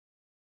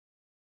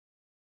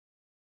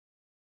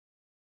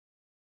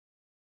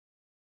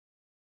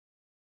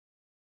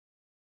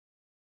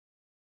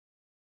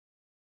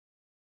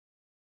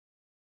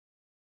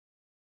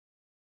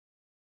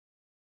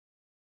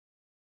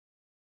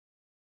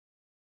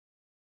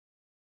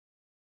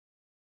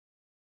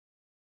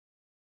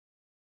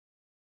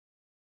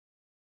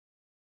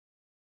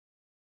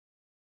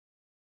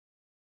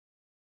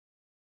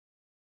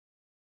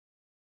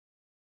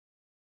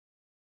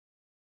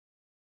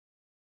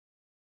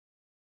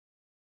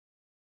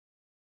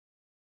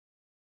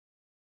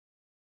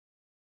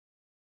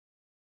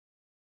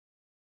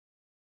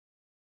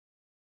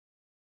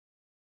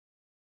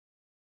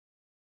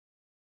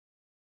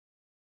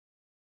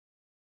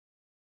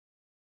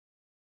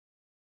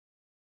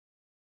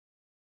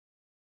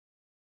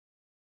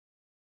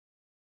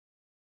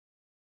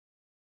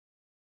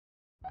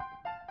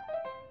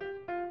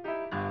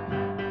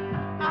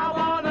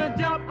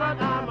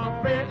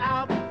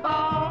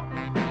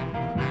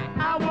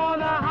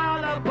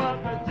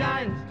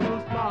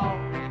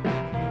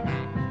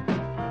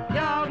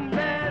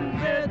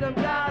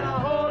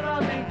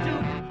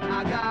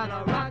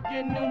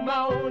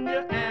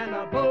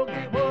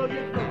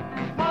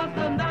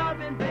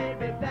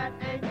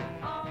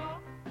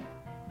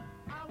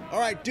All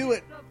right, do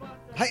it.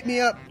 Hype me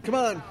up. Come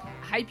on.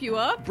 Hype you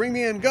up? Bring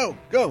me in. Go.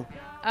 Go.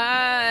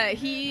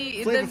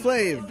 Flavor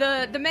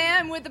Flav. The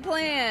man with the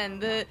plan.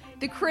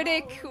 The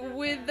critic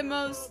with the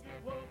most.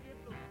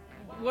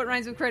 What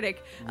rhymes with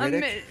critic?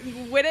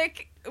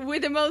 Wittick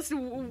with the most.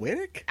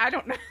 Wittick? I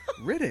don't know.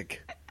 Riddick.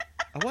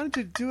 I wanted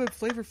to do a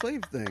Flavor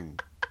Flav thing.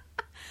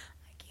 I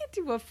can't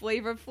do a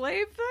Flavor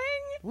Flav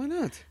thing. Why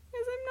not?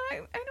 Because I'm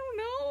not. I don't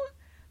know.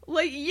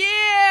 Like,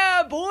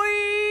 yeah, boy.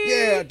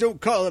 Yeah,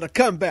 don't call it a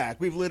comeback.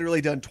 We've literally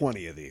done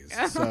 20 of these,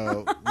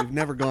 so we've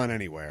never gone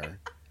anywhere.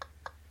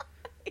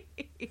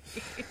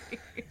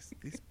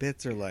 These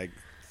bits are like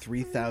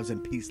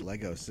 3,000-piece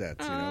Lego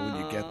sets, you know,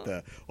 when you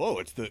get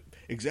it's the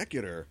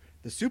Executor,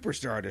 the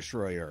Superstar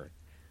Destroyer.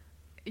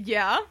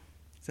 Yeah.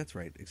 That's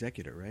right,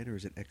 Executor, right? Or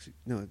is it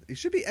No, it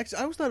should be I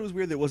always thought it was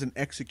weird that it wasn't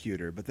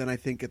Executor, but then I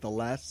think at the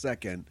last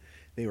second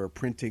they were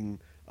printing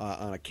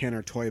on a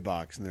Kenner toy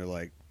box, and they're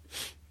like,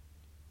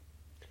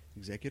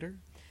 Executor?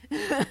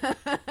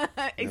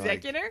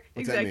 Executor?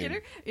 Like,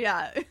 Executor?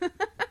 Yeah.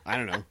 I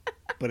don't know.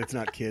 But it's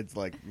not kids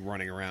like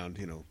running around,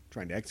 you know,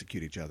 trying to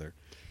execute each other.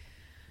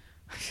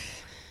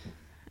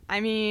 I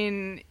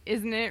mean,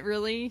 isn't it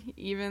really?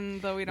 Even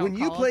though we don't When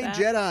you call played it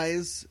that?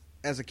 Jedis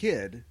as a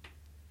kid,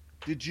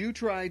 did you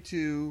try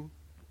to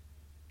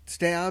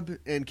stab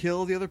and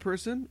kill the other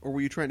person, or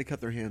were you trying to cut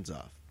their hands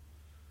off?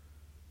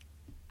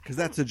 Because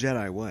that's the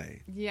Jedi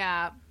way.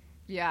 Yeah.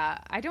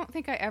 I don't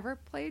think I ever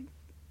played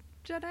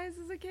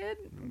Jedis as a kid,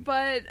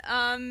 but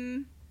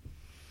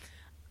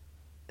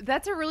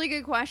that's a really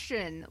good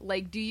question.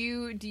 Like, do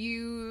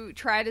you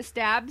try to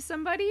stab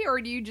somebody, or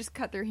do you just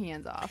cut their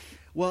hands off?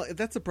 Well,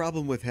 that's the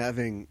problem with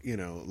having, you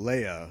know,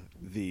 Leia,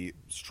 the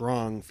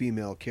strong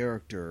female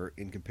character,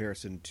 in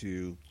comparison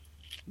to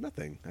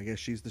nothing. I guess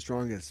she's the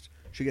strongest.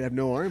 She could have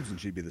no arms and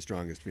she'd be the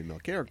strongest female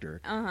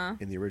character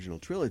in the original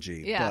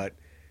trilogy. Yeah. But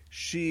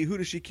who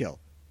does she kill?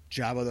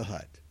 Jabba the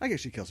Hutt. I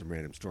guess she kills some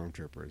random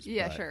stormtroopers.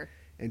 Yeah, sure.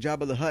 And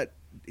Jabba the Hutt,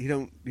 he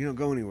don't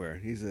go anywhere.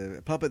 He's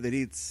a puppet that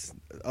eats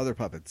other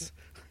puppets.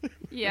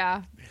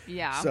 Yeah.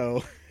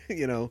 So,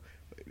 you know,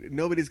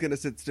 nobody's going to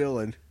sit still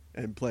and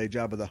play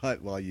Jabba the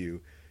Hutt while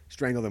you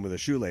strangle them with a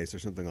shoelace or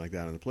something like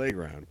that on the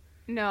playground.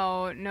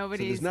 No,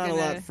 nobody's. So there's not a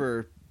lot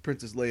for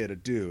Princess Leia to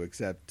do,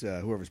 except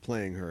whoever's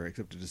playing her,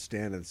 except to just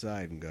stand at the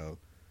side and go,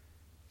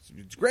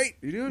 "It's great,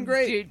 you're doing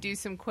great." Do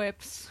some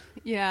quips.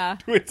 Yeah.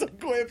 Doing some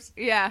quips.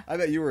 Yeah. I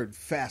bet you were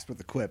fast with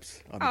the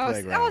quips on the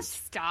playground. Oh,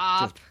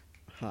 stop. Just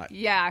hot.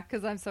 Yeah,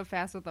 because I'm so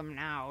fast with them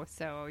now.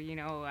 So, you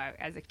know,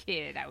 as a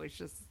kid, I was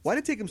just... Why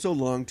did it take him so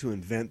long to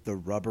invent the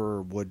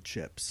rubber wood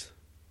chips?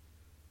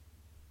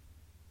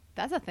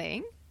 That's a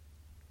thing?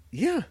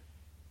 Yeah.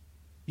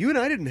 You and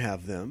I didn't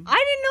have them. I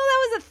didn't know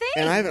that was a thing.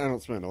 And I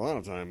don't spend a lot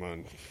of time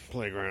on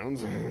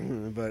playgrounds.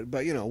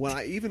 but you know,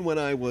 when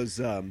I was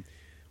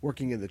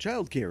working in the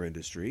childcare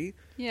industry,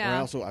 yeah.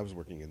 I was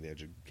working in the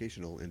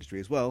educational industry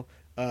as well.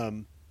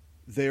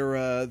 They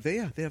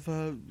have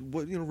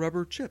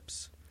rubber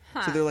chips.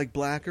 Huh. So they're like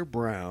black or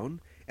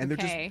brown, and they're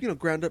just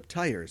ground up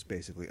tires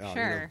basically. Oh,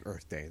 sure.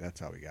 Earth Day.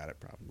 That's how we got it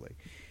probably.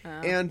 Oh.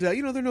 And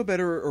they're no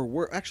better or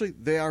worse. Actually,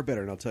 they are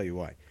better, and I'll tell you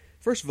why.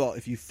 First of all,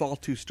 if you fall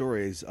 2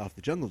 stories off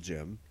the jungle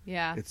gym,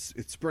 it's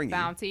springy.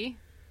 Bouncy.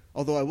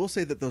 Although I will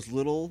say that those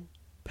little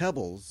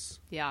pebbles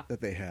that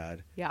they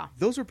had,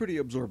 those were pretty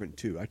absorbent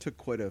too. I took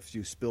quite a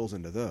few spills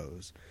into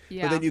those.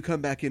 Yeah. But then you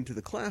come back into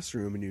the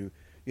classroom and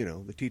you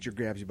know, the teacher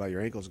grabs you by your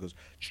ankles and goes,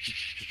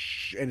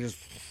 and just,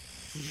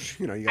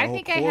 you know, you got a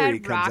whole quarry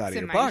comes out of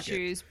your pocket. I think I had rocks in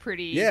my shoes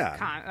pretty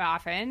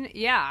often.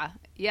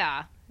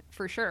 Yeah,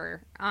 for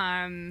sure.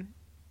 And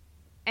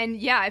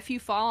yeah, if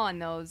you fall on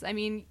those, I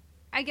mean,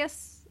 I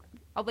guess,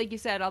 like you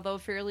said, although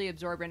fairly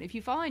absorbent, if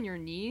you fall on your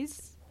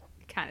knees,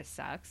 it kind of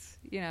sucks,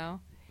 you know?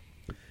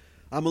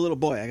 I'm a little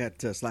boy. I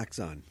got slacks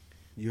on.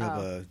 You have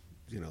a,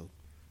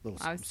 little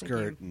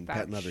skirt and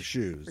patent leather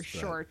shoes. Or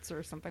shorts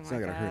or something like that.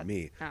 It's not going to hurt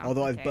me. Oh,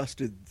 although I've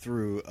busted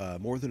through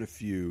more than a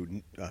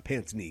few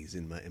pants knees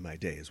in my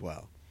day as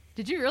well.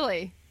 Did you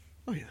really?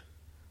 Oh, yeah.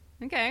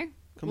 Okay.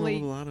 Come on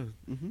with a lot of...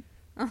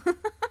 Mm-hmm.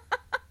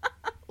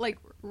 Like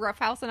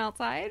roughhousing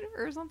outside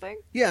or something?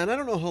 Yeah, and I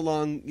don't know how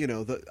long,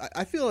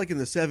 I feel like in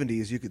the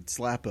 70s you could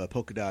slap a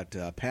polka dot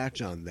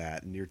patch on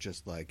that and you're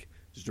just like,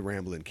 just a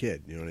rambling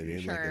kid, you know what I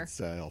mean? Sure.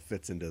 Like it all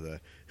fits into the,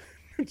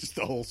 just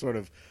the whole sort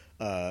of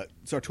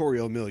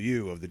sartorial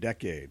milieu of the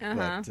decade.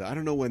 Uh-huh. But I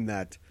don't know when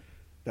that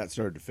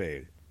started to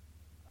fade.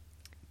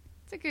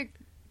 It's a good...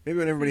 Maybe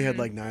when everybody had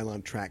like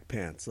nylon track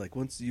pants. Like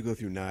once you go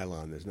through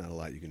nylon, there's not a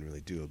lot you can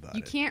really do about it.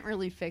 You can't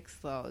really fix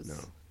those.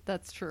 No.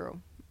 That's true.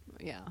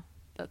 Yeah.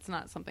 That's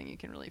not something you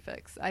can really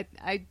fix.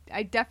 I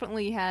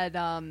definitely had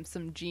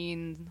some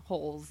jean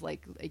holes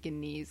like in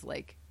knees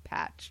like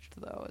patched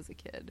though as a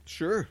kid.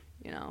 Sure.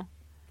 You know.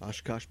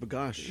 Oshkosh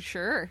bagosh.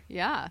 Sure.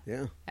 Yeah.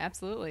 Yeah.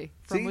 Absolutely.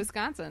 From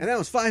Wisconsin. And that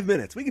was 5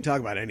 minutes. We can talk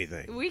about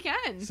anything. We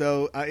can.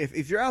 So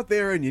if you're out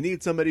there and you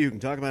need somebody who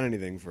can talk about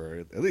anything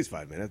for at least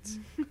 5 minutes,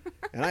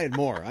 and I had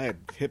more. I had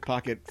hip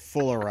pocket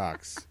full of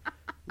rocks,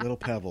 little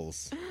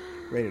pebbles.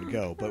 Ready to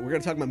go. But we're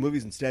going to talk about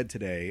movies instead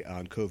today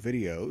on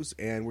COVideos,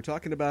 and we're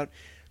talking about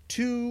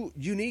two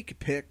unique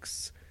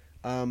picks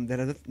that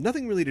have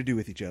nothing really to do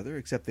with each other,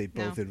 except they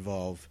both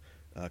involve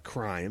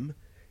crime.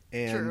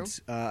 And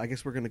I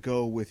guess we're going to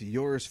go with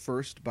yours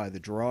first by the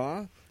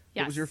draw.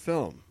 What was your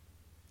film?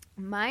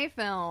 My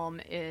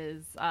film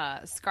is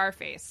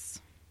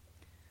Scarface.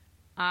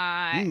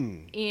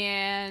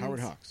 And Howard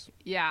Hawks.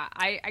 Yeah,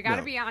 I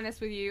gotta be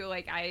honest with you.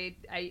 Like, I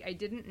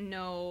didn't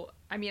know.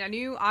 I mean, I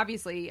knew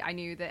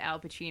that Al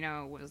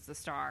Pacino was the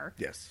star.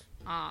 Yes.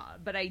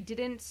 But I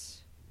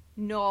didn't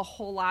know a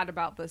whole lot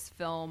about this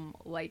film,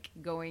 like,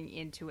 going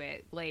into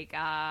it. Like,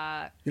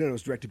 it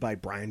was directed by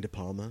Brian De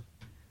Palma.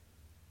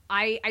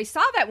 I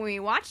saw that when we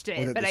watched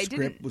it, but I didn't. The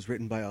script was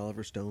written by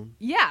Oliver Stone.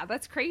 Yeah,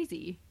 that's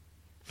crazy.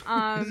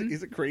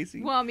 Is it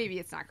crazy? Well, maybe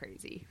it's not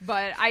crazy,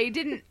 but I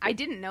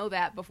didn't know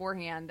that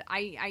beforehand.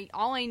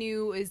 All I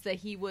knew is that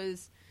he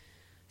was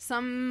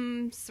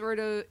some sort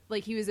of,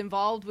 like, he was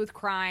involved with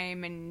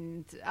crime,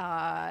 and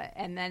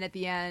then at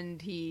the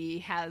end he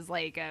has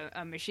like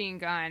a machine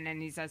gun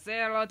and he says, "Say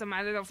hello to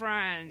my little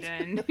friend,"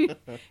 and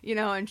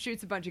and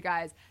shoots a bunch of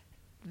guys.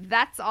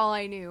 That's all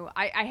I knew.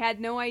 I had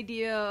no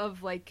idea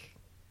of, like,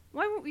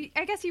 why would we?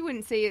 I guess you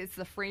wouldn't say it's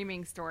the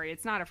framing story.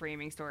 It's not a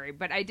framing story,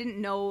 but I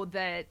didn't know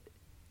that.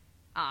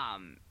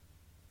 That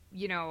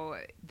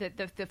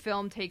the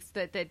film takes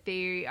that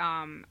they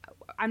I'm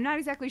not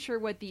exactly sure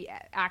what the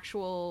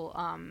actual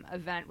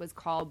event was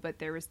called, but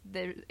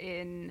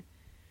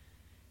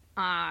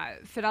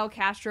Fidel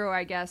Castro,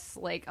 I guess,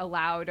 like,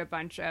 allowed a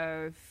bunch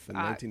of in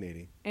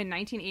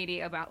 1980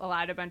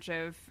 allowed a bunch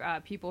of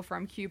people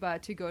from Cuba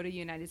to go to the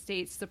United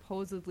States,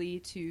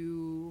 supposedly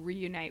to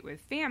reunite with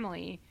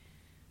family.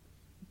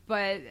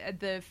 But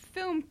the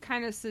film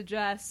kind of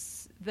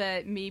suggests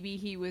that maybe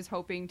he was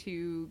hoping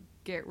to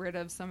get rid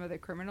of some of the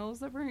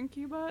criminals that were in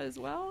Cuba as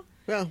well.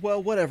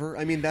 Well, whatever.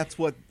 I mean, that's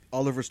what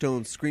Oliver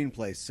Stone's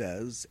screenplay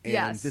says.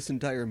 And this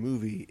entire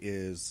movie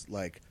is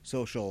like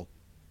social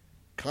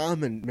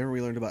remember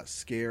we learned about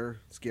scare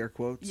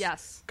quotes?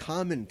 Yes.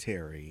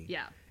 Commentary.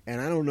 Yeah.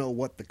 And I don't know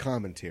what the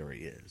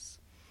commentary is.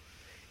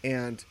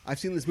 And I've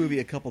seen this movie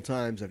a couple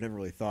times. I've never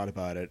really thought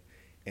about it.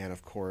 And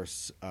of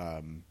course,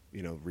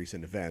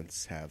 recent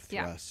events have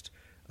thrust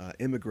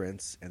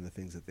immigrants and the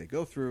things that they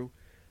go through.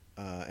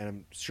 And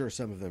I'm sure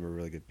some of them are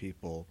really good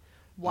people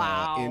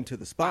into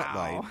the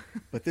spotlight. Wow.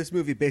 But this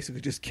movie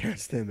basically just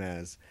casts them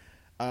as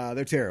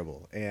they're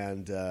terrible.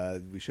 And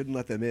we shouldn't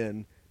let them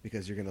in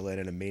because you're going to let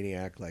in a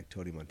maniac like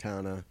Tony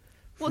Montana,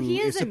 who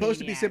is supposed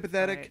to be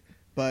sympathetic,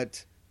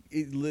 but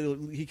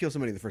he kills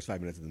somebody in the first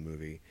 5 minutes of the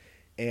movie.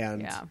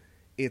 And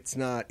it's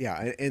not,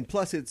 and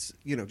plus it's,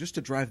 just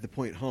to drive the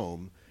point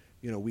home,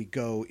 we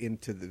go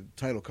into the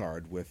title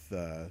card with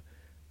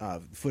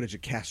footage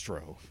of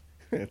Castro.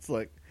 It's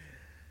like,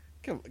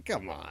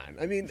 Come on.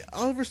 I mean,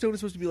 Oliver Stone is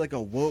supposed to be like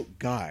a woke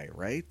guy,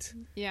 right?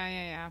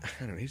 Yeah. I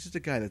don't know. He's just a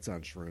guy that's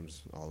on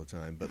shrooms all the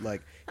time. But,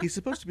 like, he's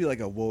supposed to be like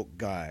a woke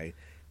guy.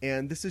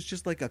 And this is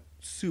just like a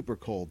super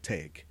cold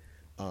take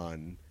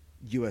on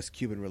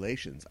U.S.-Cuban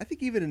relations. I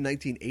think even in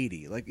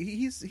 1980, like,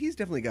 he's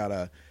definitely got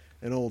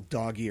an old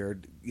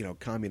dog-eared,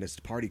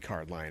 Communist Party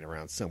card lying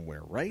around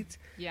somewhere, right?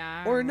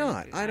 Yeah. Or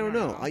not. I don't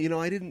know.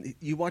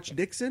 You watch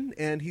Nixon,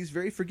 and he's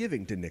very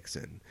forgiving to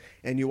Nixon.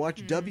 And you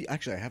watch W.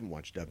 Actually, I haven't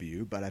watched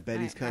W, but I bet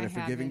he's kind of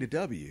forgiving to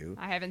W.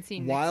 I haven't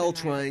seen while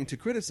Nixon, trying to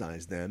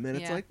criticize them. And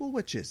it's like, well,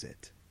 which is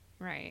it?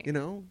 Right.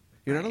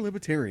 You're not a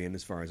libertarian,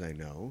 as far as I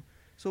know.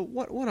 So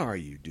what are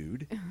you,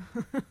 dude?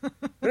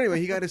 But anyway,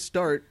 he got his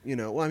start,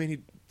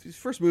 his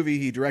first movie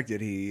he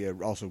directed, he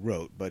also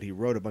wrote, but he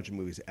wrote a bunch of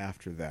movies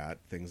after that,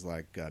 things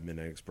like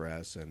Midnight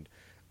Express and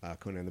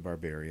Conan the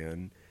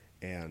Barbarian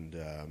and,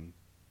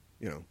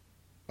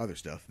 other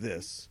stuff.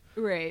 This.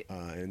 Right.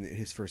 And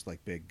his first,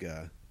 like, big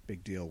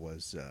deal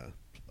was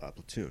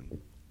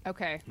Platoon.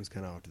 Okay. He was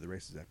kind of out to the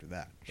races after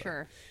that.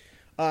 Sure.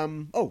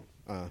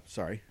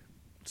 Sorry.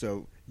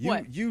 So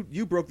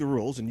you broke the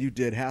rules and you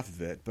did half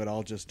of it, but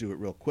I'll just do it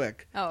real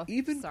quick. Oh,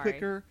 even sorry.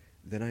 quicker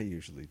than I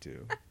usually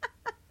do.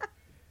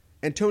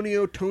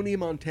 Tony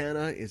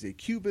Montana is a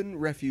Cuban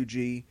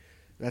refugee.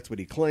 That's what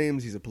he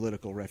claims. He's a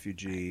political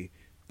refugee,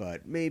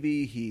 but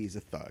maybe he's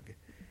a thug.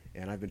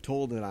 And I've been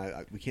told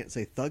that we can't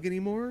say thug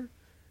anymore.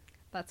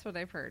 That's what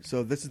I've heard.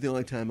 So this is the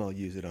only time I'll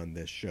use it on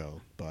this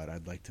show, but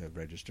I'd like to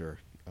register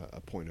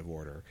a point of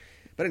order.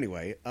 But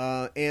anyway,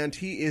 and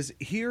he is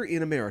here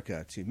in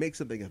America to make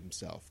something of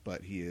himself,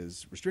 but he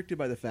is restricted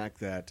by the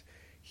fact that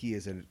he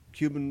is a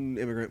Cuban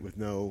immigrant with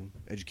no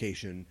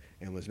education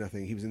and was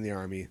nothing. He was in the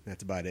army.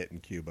 That's about it in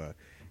Cuba,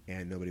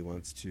 and nobody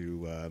wants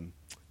to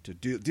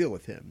deal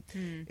with him.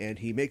 And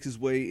he makes his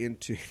way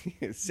into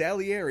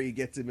Salieri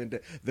gets him into.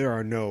 There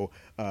are no.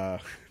 The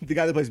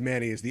guy that plays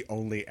Manny is the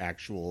only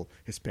actual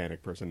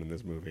Hispanic person in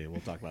this movie.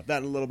 We'll talk about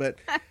that in a little bit.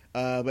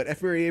 But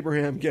F. Mary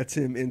Abraham gets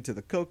him into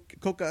the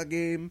Coca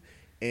game,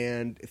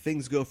 and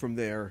things go from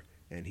there.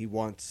 And he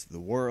wants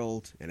the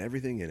world and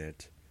everything in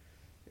it.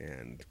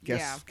 And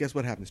guess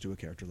what happens to a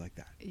character like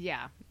that?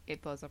 Yeah,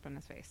 it blows up in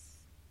his face.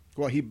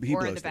 Well, he or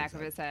blows in the back of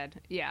his head.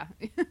 Yeah.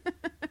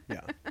 Yeah.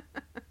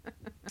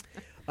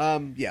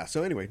 Yeah.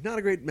 So anyway, not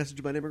a great message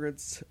about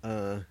immigrants,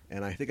 and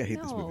I think I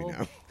hate this movie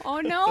now.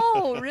 Oh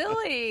no,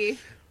 really?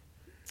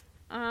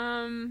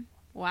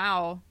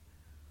 Wow.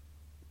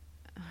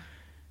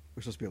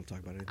 We're supposed to be able to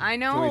talk about it. I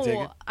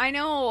know. I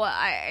know.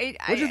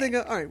 What'd you think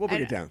of? All right, we'll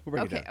bring it down. We'll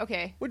bring it down.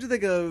 Okay. What'd you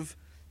think of?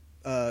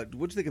 What'd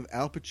you think of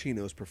Al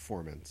Pacino's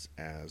performance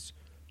as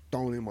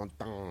Tony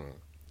Montana?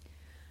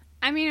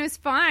 I mean, it was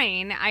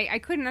fine. I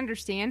couldn't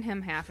understand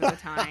him half of the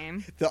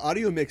time. The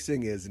audio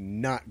mixing is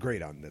not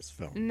great on this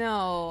film.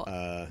 No.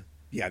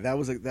 Yeah,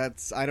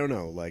 that's I don't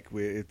know. Like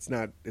it's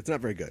not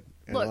very good.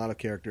 And Look, a lot of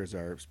characters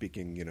are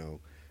speaking,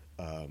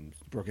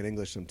 broken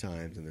English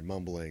sometimes, and they're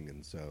mumbling,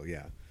 and so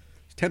yeah.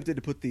 Tempted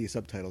to put the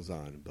subtitles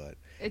on, but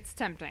it's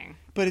tempting.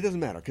 But it doesn't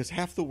matter because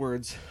half the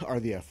words are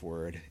the F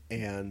word,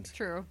 and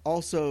true.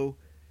 Also,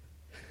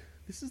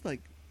 this is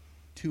like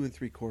 2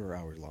 3/4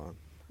 hours long.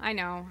 I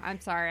know.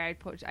 I'm sorry.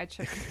 I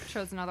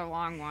chose another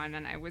long one,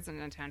 and I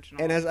wasn't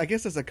intentional. And as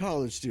a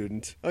college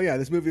student,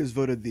 this movie was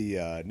voted the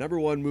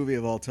 #1 movie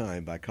of all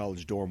time by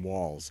college dorm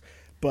walls.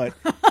 But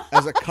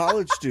as a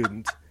college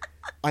student,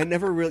 I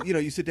never really,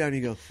 you sit down and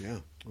you go, yeah.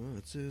 Well,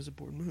 it's an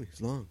important movie. It's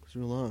long. It's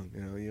real long.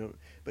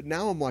 But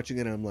now I'm watching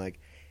it and I'm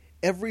like,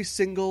 every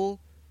single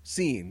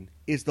scene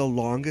is the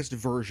longest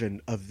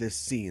version of this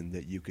scene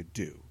that you could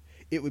do.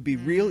 It would be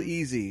real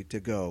easy to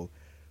go,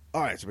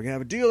 all right, so we're going to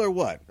have a deal or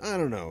what? I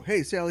don't know.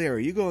 Hey,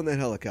 Salieri, you go in that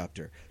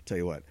helicopter. Tell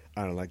you what,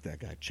 I don't like that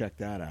guy. Check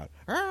that out.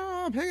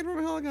 Oh, I'm hanging from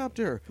a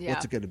helicopter. Yeah.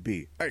 What's it going to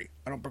be? Hey,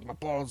 I don't break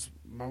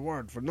my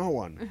word for no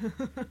one.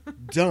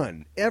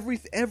 Done.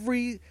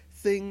 Everything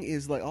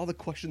is like, all the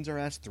questions are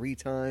asked 3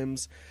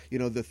 times.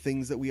 The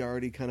things that we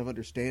already kind of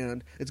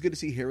understand. It's good to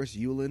see Harris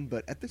Yulin,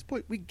 but at this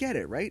point, we get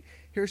it, right?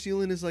 Harris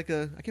Yulin is like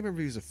I can't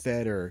remember if he was a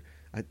Fed or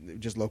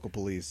just local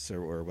police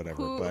or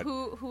whatever.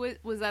 Who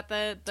was that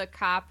the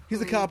cop? He's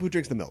the cop who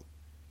drinks the milk.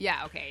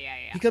 Yeah, okay,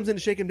 yeah. He comes in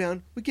to shake him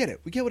down. We get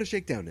it. We get what a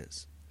shakedown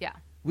is. Yeah.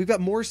 We've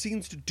got more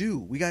scenes to do.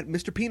 We got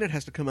Mr. Peanut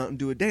has to come out and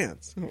do a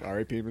dance.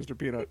 R.I.P. Mr.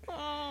 Peanut.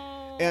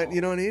 Oh. And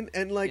you know what I mean?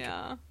 And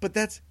yeah. But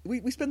that's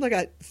we spend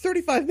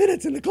 35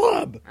 minutes in the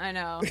club. I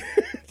know.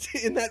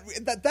 in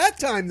that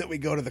time that we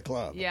go to the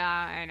club. Yeah,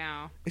 I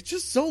know. It's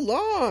just so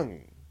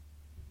long.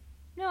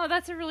 No,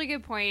 that's a really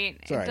good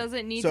point. Sorry. It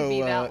doesn't need to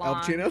be that long.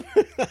 Al Pacino?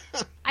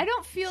 I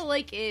don't feel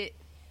like it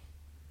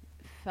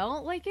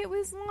felt like it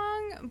was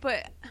long,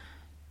 but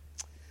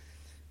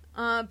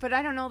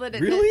I don't know that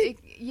it... Really?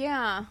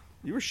 Yeah.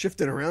 You were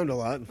shifting around a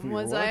lot when you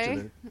were watching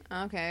it.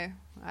 Okay.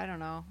 I don't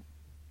know.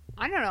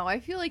 I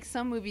feel like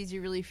some movies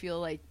you really feel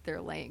like their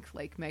length,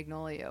 like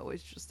Magnolia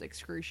was just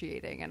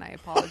excruciating, and I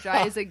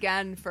apologize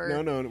again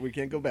for... No, we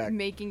can't go back.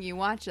 ...making you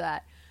watch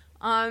that.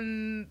 I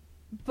don't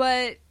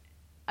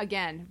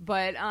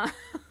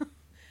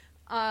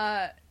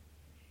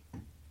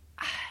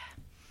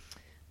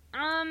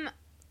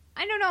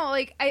know.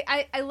 Like,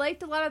 I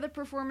liked a lot of the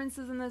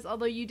performances in this,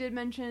 although you did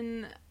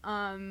mention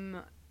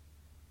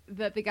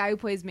that the guy who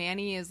plays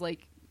Manny is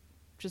like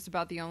just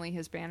about the only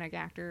Hispanic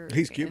actor.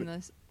 He's Cuban. In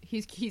this.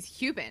 He's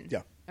Cuban.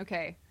 Yeah.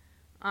 Okay.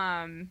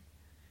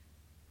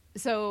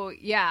 So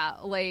yeah,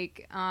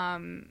 like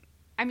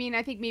I mean,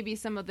 I think maybe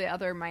some of the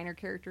other minor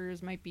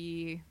characters might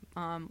be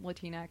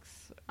Latinx,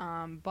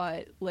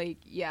 but like,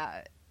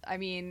 yeah, I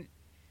mean,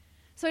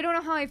 so I don't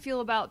know how I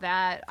feel about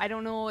that. I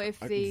don't know if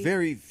they...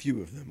 Very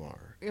few of them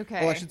are.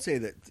 Okay. Oh, I should say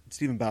that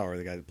Stephen Bauer,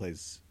 the guy that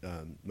plays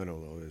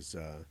Manolo, is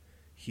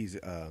he's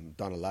Don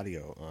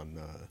Eladio on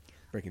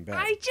Breaking Bad.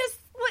 I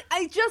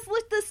just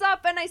looked this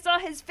up and I saw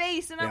his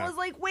face and Yeah. I was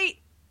like, wait,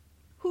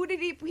 who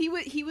did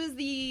he was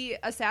the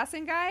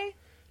assassin guy?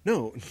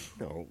 No.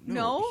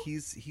 No?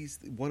 He's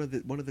one of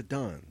the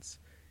Dons.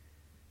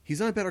 He's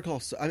on Better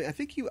Call Saul. I mean, I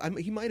think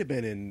he might have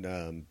been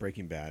in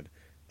Breaking Bad,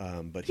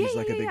 but he's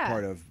a big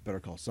part of Better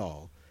Call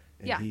Saul.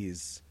 And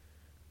he's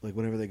like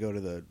whenever they go to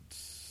the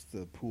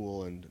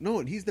pool and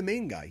he's the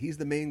main guy. He's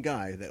the main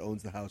guy that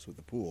owns the house with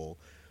the pool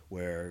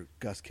where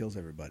Gus kills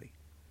everybody.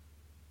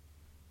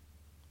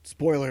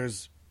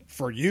 Spoilers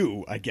for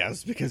you, I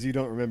guess, because you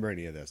don't remember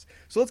any of this.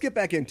 So let's get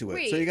back into it.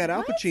 Wait, so you got Al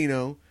what?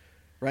 Pacino,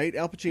 right?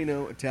 Al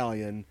Pacino,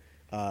 Italian.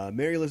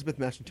 Mary Elizabeth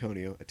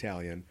Mastrantonio,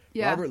 Italian.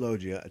 Yeah. Robert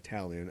Loggia,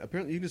 Italian.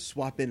 Apparently, you can just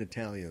swap in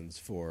Italians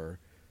for...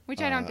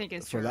 Which I don't think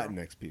is for true.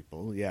 Latinx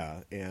people,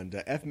 yeah.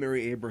 And F.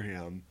 Murray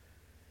Abraham,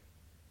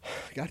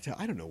 I gotta tell,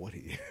 I don't know what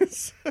he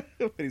is,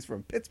 but he's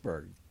from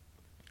Pittsburgh.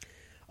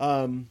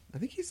 I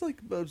think he's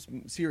like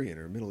Syrian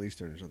or Middle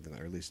Eastern or something,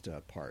 or at least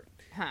part.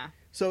 Huh.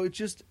 So it's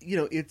just,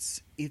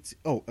 it's.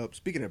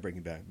 Speaking of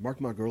Breaking Bad, Mark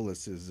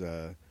Margolis is,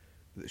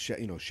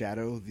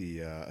 Shadow, the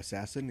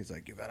assassin. He's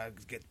like, you gotta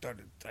get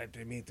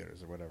 30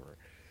 meters or whatever.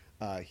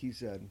 He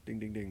said, ding,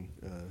 ding, ding.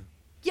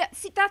 Yeah,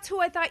 see, that's who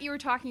I thought you were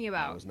talking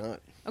about. I was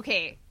not.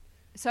 Okay,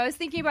 so I was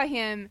thinking about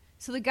him.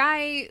 So the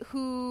guy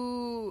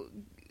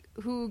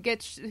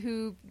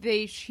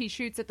he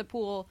shoots at the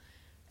pool.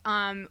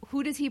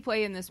 Who does he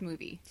play in this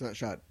movie? It's not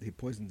shot. He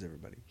poisons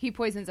everybody. He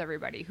poisons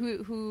everybody.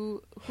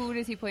 Who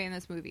does he play in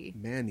this movie?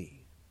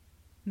 Manny.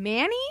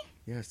 Manny?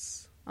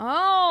 Yes.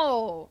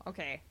 Oh,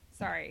 okay.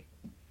 Sorry.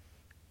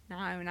 Now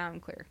I'm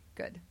clear.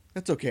 Good.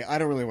 That's okay. I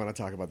don't really want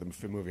to talk about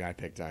the movie I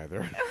picked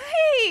either.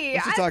 Hey!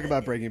 Let's just talk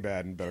about Breaking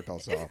Bad and Better Call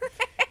Saul.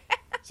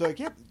 So,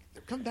 yeah,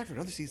 they're coming back for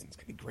another season. It's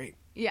going to be great.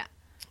 Yeah.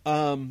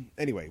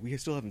 Anyway, we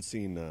still haven't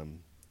seen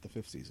the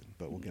 5th season,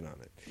 but we'll get on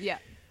it. Yeah.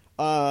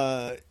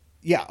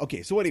 Yeah,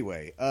 okay. So,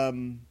 anyway,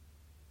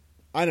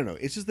 I don't know.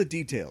 It's just the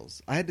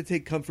details. I had to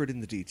take comfort in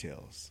the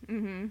details.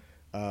 Mm-hmm.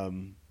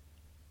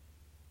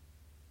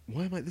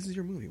 Why am I... This is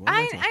your movie.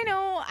 Why am I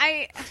know.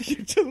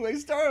 We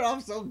started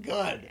off so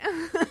good.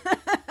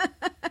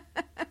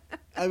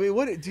 I mean,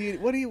 what do you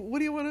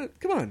want to...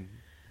 Come on.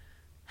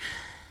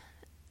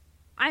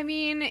 I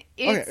mean,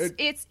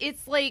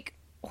 it's like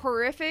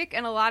horrific,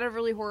 and a lot of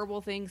really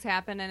horrible things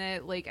happen in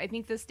it. Like, I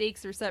think the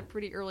stakes are set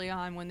pretty early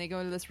on when they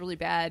go to this really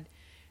bad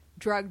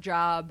drug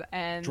job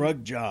and...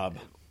 Drug job.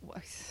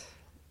 Okay.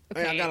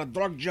 Hey, I got a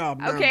drug job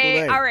now Okay,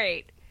 today. all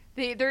right.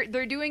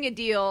 They're doing a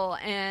deal,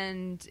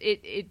 and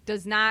it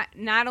does not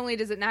only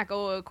does it not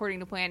go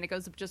according to plan, it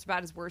goes just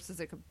about as worse as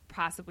it could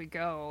possibly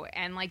go.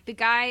 And like the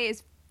guy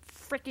is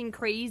freaking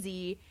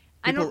crazy.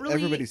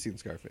 Everybody's seen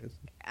Scarface.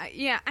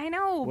 Yeah, I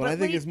know. What I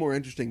think is more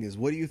interesting is,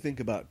 what do you think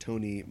about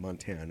Tony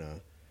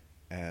Montana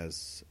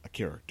as a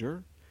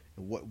character,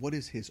 and what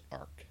is his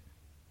arc?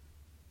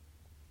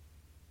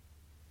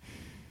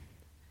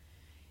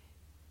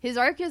 His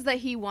arc is that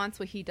he wants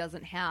what he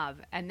doesn't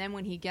have, and then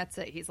when he gets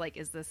it, he's like,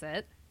 "Is this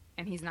it?"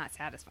 And he's not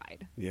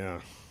satisfied.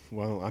 Yeah.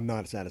 Well, I'm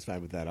not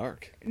satisfied with that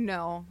arc.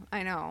 No,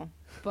 I know,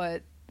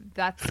 but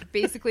that's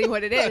basically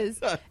what it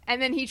is.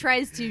 And then he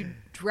tries to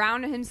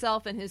drown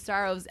himself in his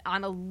sorrows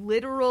on a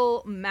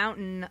literal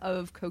mountain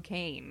of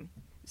cocaine.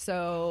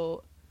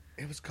 So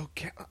it was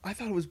cocaine. I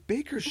thought it was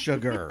baker's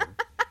sugar.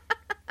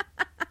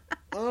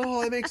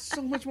 Oh, that makes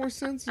so much more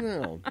sense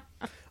now.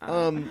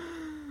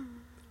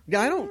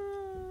 Yeah, I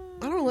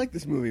don't like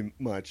this movie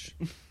much.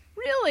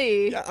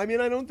 Really? Yeah, I mean,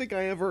 I don't think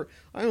I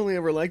only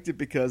ever liked it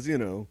because,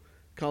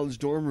 college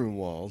dorm room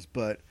walls,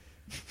 but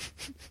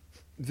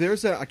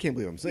I can't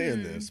believe I'm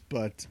saying this,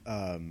 but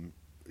Al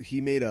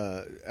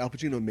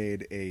Pacino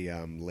made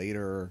a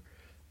later,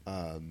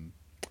 how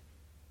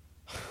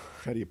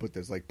do you put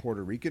this, like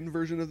Puerto Rican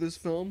version of this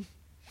film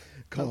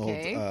called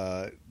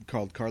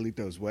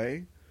Carlito's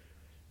Way,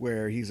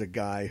 where he's a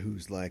guy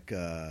who's like,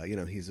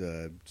 he's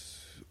a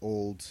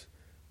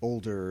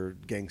older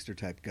gangster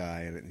type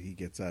guy, and he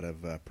gets out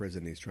of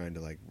prison. He's trying to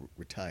like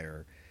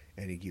retire,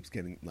 and he keeps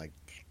getting like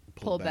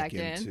pulled back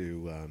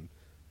into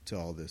to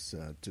all this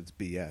to this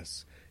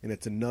BS. And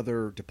it's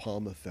another De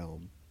Palma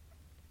film,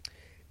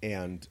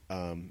 and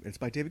it's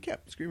by David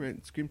Koepp.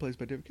 Screenplays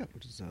by David Koepp,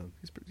 which is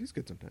he's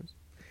good sometimes.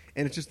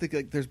 And it's just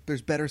like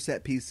there's better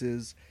set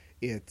pieces.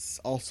 It's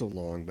also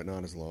long, but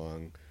not as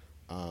long.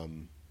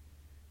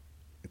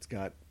 It's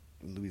got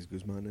Luis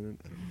Guzman in it.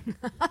 I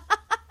don't know.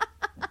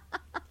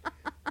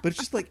 But it's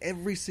just like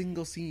every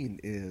single scene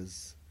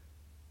is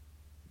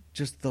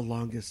just the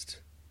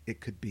longest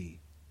it could be.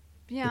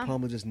 Yeah. De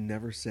Palma just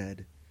never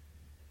said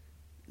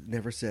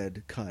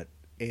cut,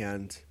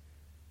 and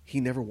he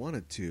never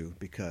wanted to,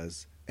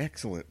 because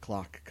excellent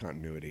clock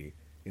continuity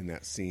in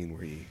that scene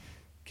where he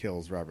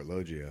kills Robert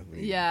Loggia.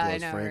 When he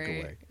blows Frank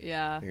away.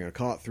 Yeah. They're going to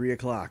call it 3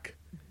 o'clock.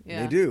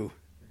 Yeah. And they do.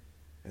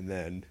 And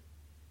then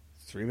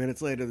 3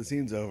 minutes later, the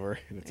scene's over,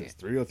 and it says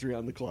 3:03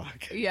 on the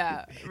clock.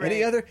 Yeah,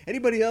 right.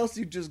 Anybody else,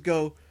 you just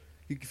go,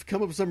 you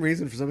come up with some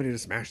reason for somebody to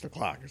smash the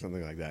clock or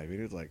something like that. I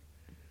mean, it's like,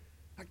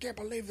 I can't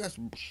believe this,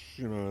 and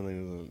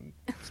they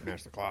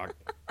smash the clock.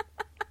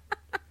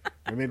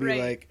 Or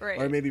maybe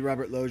or maybe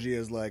Robert Loggia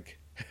is like,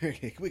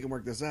 hey, we can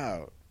work this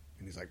out,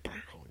 and he's like, and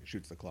he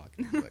shoots the clock.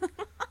 And he's like,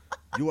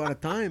 you out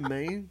of time,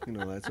 man?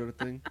 That sort of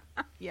thing.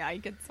 Yeah, I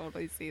could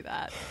totally see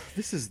that.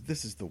 This is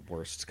the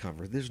worst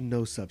conversation. There's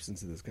no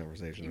substance in this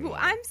conversation.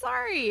 I'm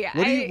sorry.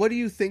 What do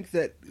you think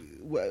that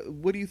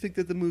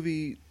the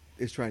movie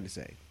is trying to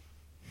say?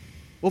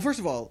 Well, first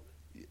of all,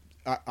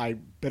 I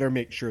better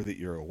make sure that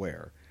you're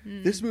aware.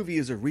 This movie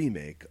is a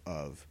remake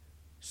of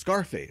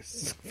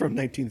Scarface from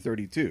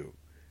 1932,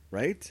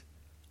 right?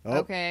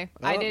 Okay.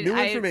 New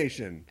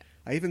information.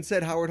 I even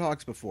said Howard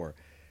Hawks before.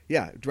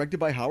 Yeah, directed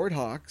by Howard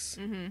Hawks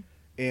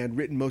and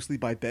written mostly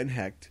by Ben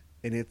Hecht.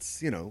 And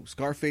it's,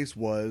 Scarface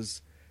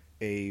was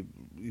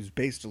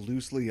based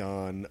loosely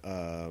on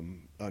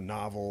a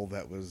novel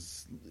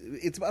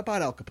it's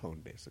about Al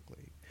Capone,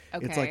 basically.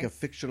 Okay. It's like a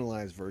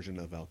fictionalized version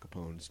of Al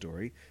Capone's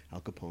story.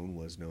 Al Capone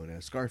was known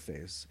as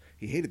Scarface.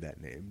 He hated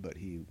that name, but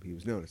he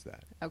was known as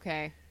that.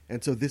 Okay.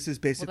 And so this is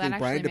basically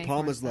Brian De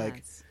Palma's like,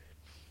 sense.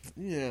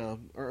 Yeah,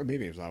 or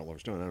maybe it was Oliver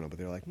Stone, I don't know, but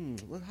they're like,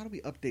 how do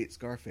we update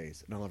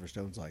Scarface? And Oliver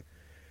Stone's like,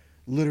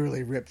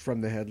 literally ripped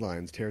from the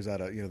headlines, tears out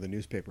the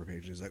newspaper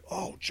page, and he's like,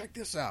 oh, check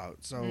this out.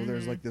 So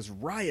there's like this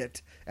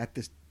riot at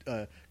this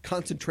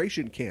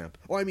concentration camp,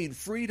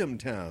 Freedom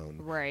Town,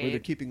 right, where they're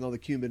keeping all the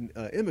Cuban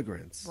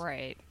immigrants.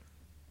 Right.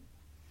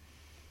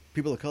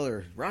 People of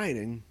color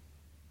rioting.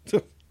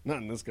 Not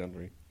in this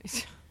country.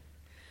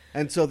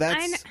 And so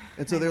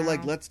they're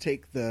like, let's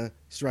take the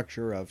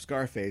structure of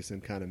Scarface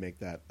and kind of make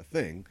that a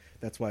thing.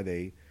 That's why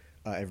they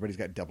Everybody's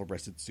got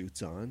double-breasted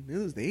suits on. It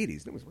was the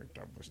 80s. No one's wearing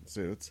double-breasted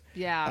suits.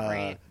 Yeah,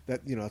 right.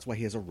 That's why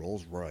he has a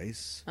Rolls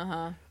Royce.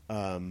 Uh-huh.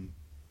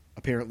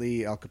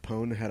 Apparently, Al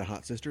Capone had a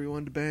hot sister he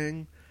wanted to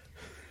bang.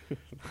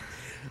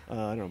 I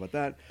don't know about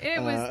that.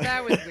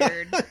 That was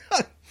weird.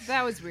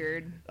 That was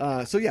weird.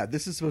 So yeah,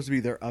 this is supposed to be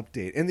their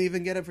update, and they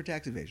even get him for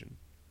tax evasion.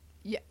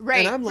 Yeah,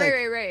 right. And I'm like,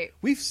 right.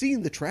 We've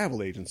seen the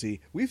travel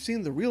agency. We've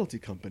seen the realty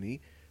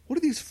company. What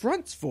are these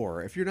fronts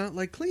for if you're not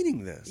like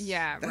cleaning this?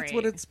 Yeah, that's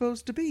what it's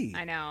supposed to be.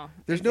 I know.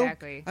 There's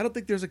exactly. I don't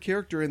think there's a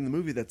character in the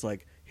movie that's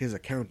like his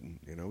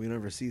accountant. We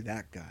never see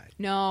that guy.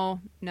 No.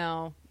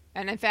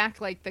 And in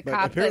fact, like the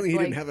cop, apparently he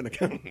didn't have an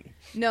accountant.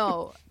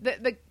 No,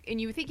 and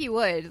you would think he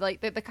would.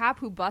 Like the cop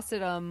who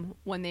busted him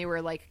when they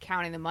were like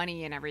counting the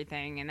money and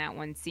everything in that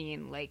one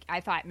scene. Like I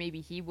thought maybe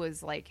he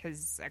was like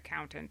his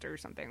accountant or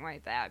something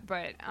like that.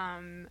 But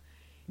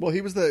well,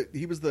 he was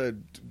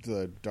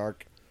the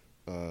dark,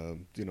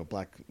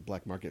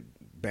 black market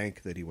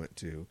bank that he went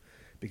to,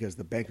 because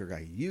the banker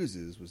guy he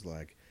uses was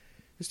like,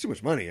 there's too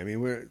much money. I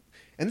mean,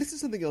 and this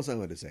is something else I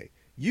wanted to say.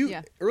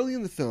 Early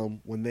in the film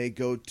when they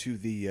go to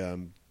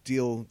the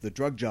the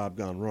drug job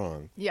gone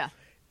wrong. Yeah.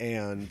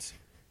 And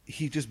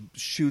he just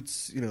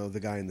shoots, the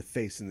guy in the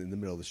face in the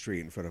middle of the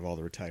street in front of all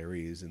the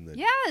retirees and the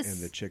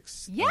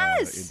chicks in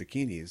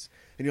bikinis.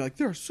 And you're like,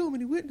 there are so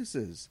many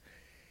witnesses.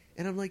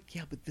 And I'm like,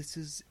 yeah, but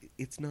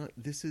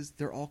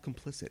they're all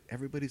complicit.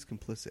 Everybody's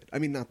complicit. I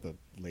mean, not the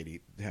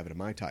lady having a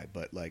Mai Tai,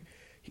 but like,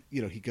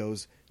 he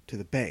goes to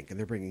the bank and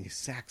they're bringing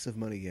sacks of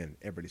money in.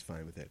 Everybody's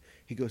fine with it.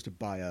 He goes to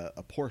buy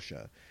a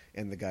Porsche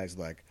and the guy's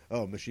like,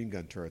 oh, machine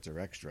gun turrets are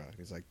extra.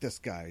 He's like, this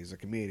guy, he's a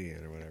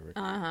comedian or whatever.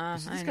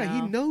 This guy,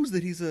 he knows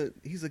that he's a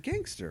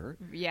gangster.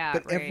 Yeah,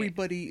 but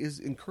everybody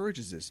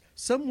encourages this.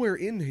 Somewhere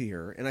in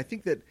here, and I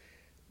think that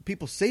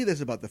people say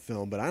this about the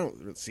film, but I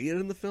don't see it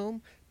in the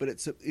film, but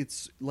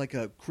it's like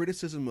a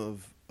criticism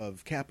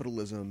of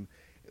capitalism,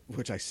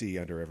 which I see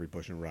under every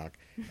bush and rock,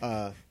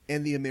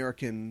 and the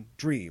American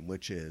dream,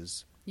 which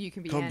is you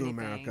can come anything.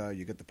 to America,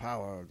 you get the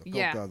power, the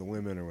coca, the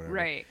women, or whatever.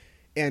 Right.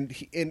 And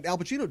Al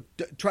Pacino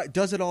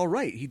does it all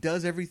right. He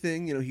does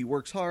everything. He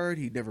works hard.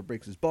 He never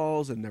breaks his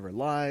balls and never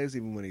lies,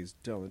 even when he's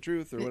telling the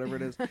truth or whatever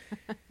it is.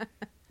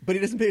 But he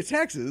doesn't pay his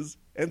taxes,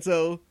 and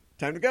so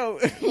time to go.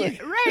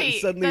 Right.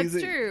 Suddenly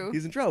That's true.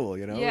 He's in trouble.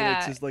 Yeah. And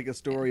it's just like a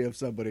story of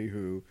somebody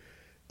who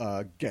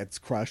gets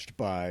crushed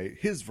by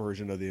his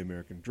version of the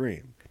American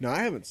dream. Now,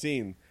 I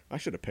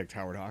should have picked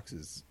Howard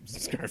Hawks'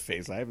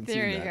 Scarface. I haven't seen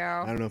that. There you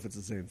go. I don't know if it's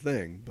the same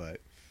thing,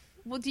 but.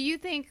 Well, do you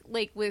think,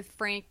 like, with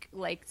Frank,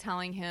 like,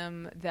 telling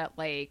him that,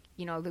 like,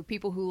 the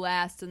people who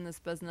last in this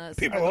business...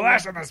 Like, are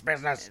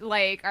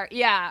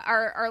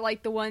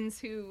like, the ones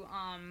who,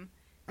 are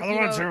the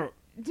ones who...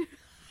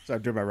 So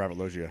I'm doing my Robert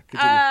Loggia.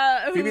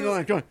 Give me the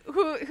line, come on.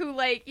 Who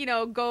like,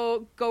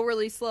 go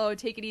really slow,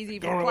 take it easy,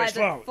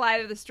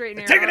 fly to the straight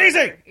and narrow. Take it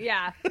easy!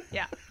 Yeah.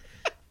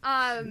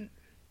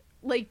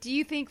 Like, do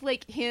you think,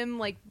 like, him,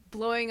 like,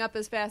 blowing up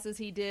as fast as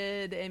he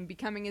did and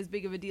becoming as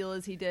big of a deal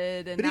as he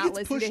did and not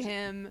listening to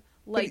him...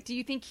 Like, do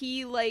you think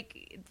he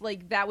like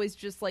that was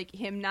just like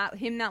him not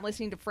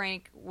listening to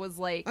Frank was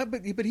like?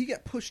 But he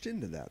got pushed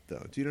into that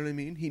though. Do you know what I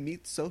mean? He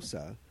meets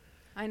Sosa.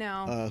 I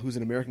know. Who's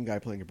an American guy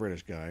playing a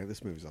British guy.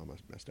 This movie's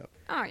almost messed up.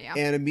 Oh yeah.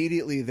 And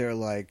immediately they're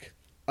like,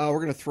 "Oh,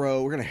 we're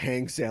gonna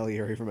hang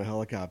Salieri from a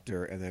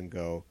helicopter," and then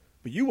go,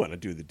 "But you want to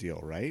do the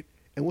deal, right?"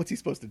 And what's he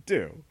supposed to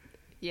do?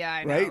 Yeah,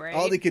 I know, right?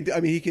 All they can do.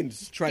 I mean, he can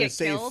try to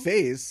save killed?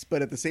 face,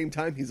 but at the same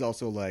time, he's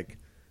also like,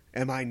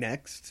 "Am I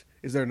next?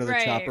 Is there another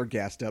chopper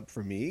gassed up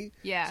for me?"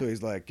 Yeah. So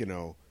he's like,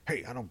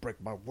 hey, I don't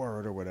break my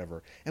word or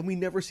whatever. And we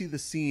never see the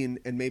scene,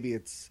 and maybe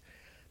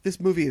this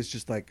movie is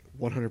just like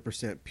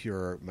 100%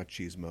 pure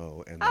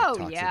machismo and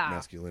toxic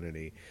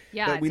masculinity.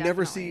 Yeah, that we definitely.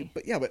 never see.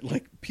 But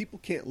like people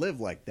can't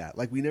live like that.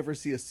 Like we never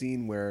see a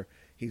scene where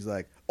he's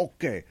like,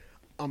 okay,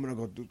 I'm gonna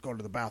go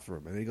to the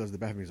bathroom, and then he goes to the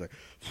bathroom.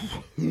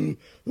 And he's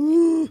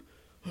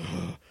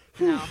like,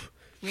 no.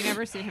 We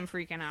never see him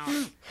freaking out.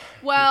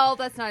 Well,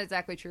 that's not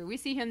exactly true. We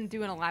see him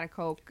doing a lot of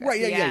coke.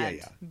 Right, yeah.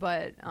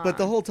 But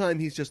the whole time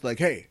he's just like,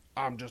 hey,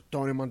 I'm just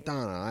Tony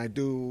Montana. I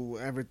do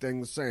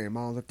everything the same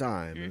all the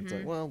time. And it's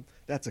like, well,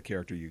 that's a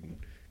character you can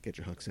get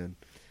your hooks in.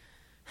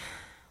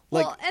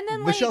 Like, well, and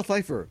then Michelle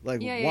Pfeiffer. Like,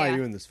 why are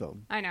you in this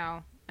film? I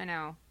know.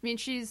 I mean,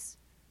 she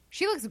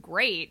looks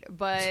great,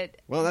 but...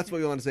 Well, that's what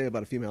we want to say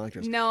about a female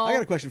actress. No. I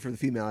got a question for the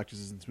female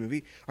actresses in this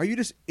movie. Are you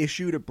just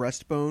issued a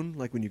breastbone,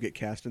 like when you get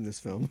cast in this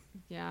film?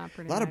 Yeah,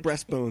 pretty much. A lot of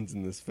breastbones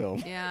in this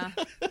film. Yeah.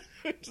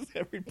 Just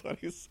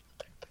everybody's...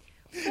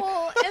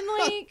 Well, and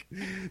like...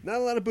 Not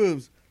a lot of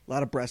boobs, a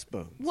lot of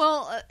breastbones.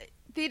 Well,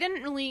 they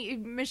didn't really...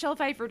 Michelle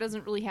Pfeiffer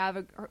doesn't really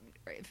have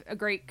a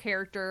great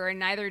character, and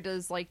neither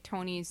does, like,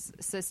 Tony's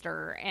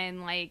sister.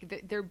 And,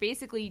 like, they're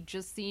basically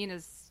just seen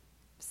as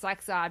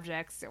sex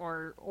objects,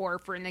 or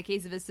for in the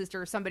case of his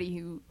sister, somebody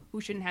who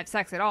shouldn't have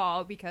sex at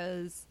all,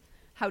 because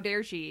how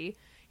dare she?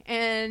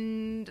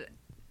 And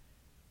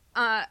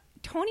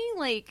Tony,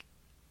 like,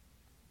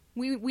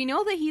 we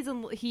know that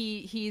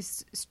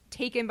he's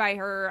taken by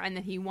her and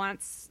that he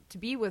wants to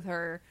be with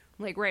her,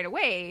 like, right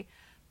away,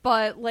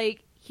 but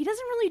like he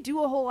doesn't really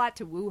do a whole lot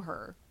to woo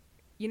her.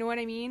 You know what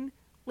I mean?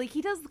 Like,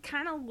 he does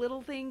kind of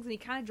little things, and he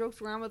kind of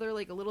jokes around with her,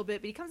 like, a little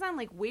bit, but he comes on,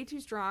 like, way too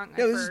strong at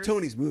this first. is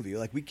Tony's movie.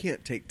 Like, we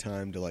can't take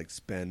time to, like,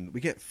 we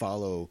can't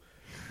follow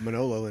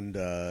Manolo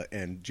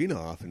and Gina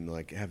off and,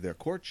 like, have their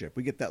courtship.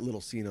 We get that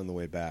little scene on the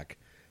way back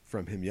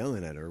from him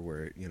yelling at her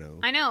where, you know...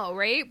 I know,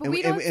 right? But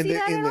we don't see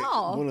that at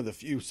all. One of the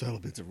few subtle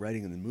bits of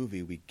writing in the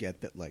movie, we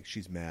get that, like,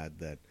 she's mad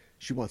that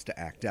she wants to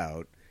act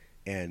out,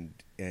 and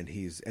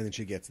then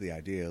she gets the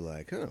idea,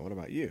 like, what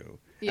about you?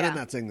 Yeah. And I'm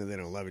not saying that they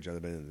don't love each other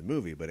in the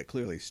movie, but it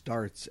clearly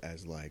starts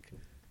as like,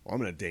 well,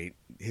 I'm going to date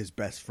his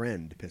best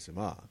friend to piss him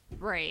off.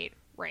 Right.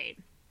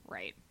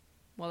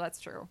 Well, that's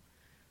true.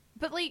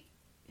 But, like,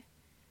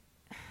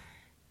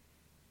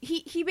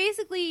 he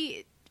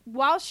basically,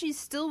 while she's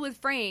still with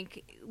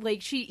Frank,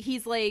 like,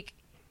 he's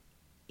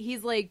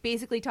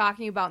basically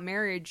talking about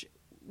marriage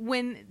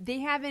when they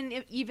haven't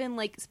even,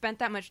 like, spent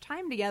that much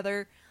time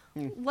together.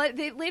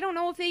 They don't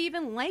know if they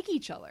even like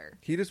each other.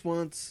 He just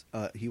wants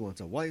a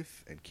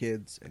wife and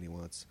kids, and he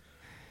wants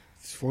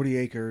 40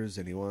 acres,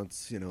 and he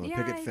wants a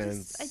picket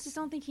fence. I just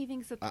don't think he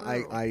thinks it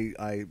through.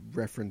 I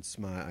reference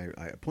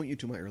I point you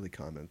to my early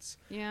comments.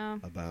 Yeah.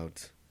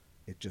 About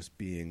it just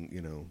being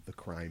the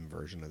crime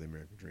version of the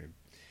American Dream.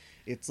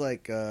 It's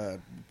like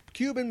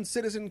Cuban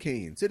Citizen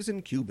Kane,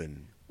 Citizen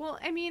Cuban. Well,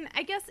 I mean,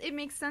 I guess it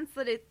makes sense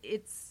that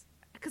it's.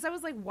 Because I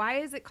was like, why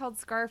is it called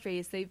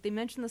Scarface? They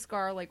mentioned the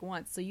scar like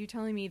once. So you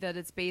telling me that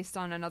it's based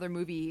on another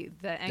movie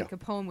that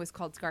Capone was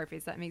called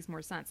Scarface, that makes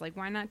more sense. Like,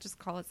 why not just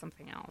call it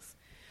something else?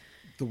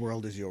 The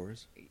world is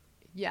yours.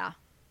 Yeah,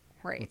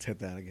 right. Let's hit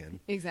that again.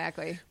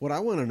 Exactly. What I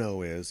want to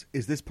know is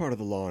this part of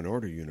the Law and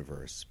Order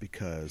universe?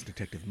 Because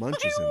Detective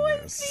Munch is in this.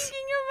 I was thinking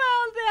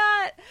about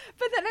that.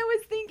 But then I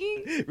was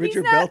thinking...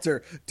 Richard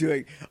Belzer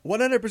doing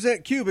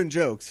 100% Cuban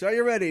jokes. Are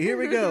you ready? Here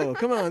we go.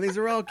 Come on, these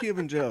are all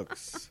Cuban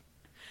jokes.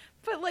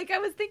 But, like, I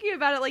was thinking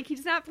about it, like,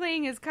 he's not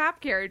playing his cop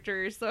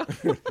character, so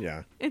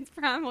yeah, it's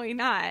probably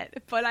not.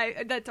 But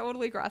that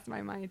totally crossed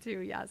my mind,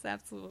 too. Yes,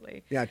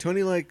 absolutely. Yeah,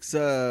 Tony likes,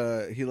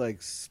 he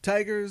likes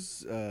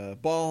tigers,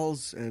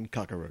 balls, and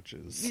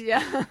cockroaches.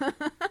 Yeah.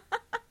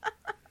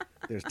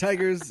 There's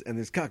tigers and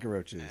there's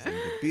cockroaches. And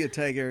to be a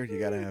tiger, you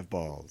gotta have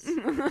balls.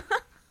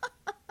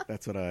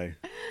 That's what I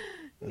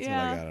got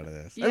out of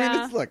this. Yeah. I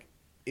mean,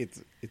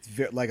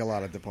 it's like a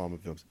lot of De Palma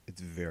films.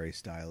 It's very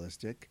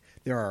stylistic.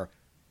 There are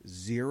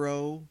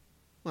zero.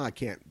 Well, I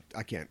can't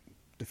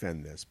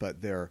defend this,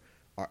 but there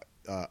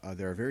are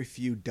very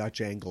few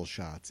Dutch angle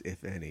shots,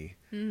 if any.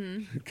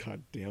 Mm-hmm.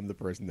 God damn the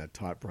person that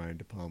taught Brian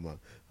De Palma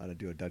how to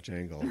do a Dutch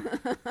angle.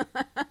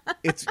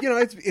 It's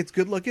it's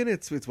good looking.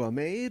 It's well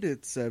made.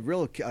 It's a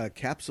real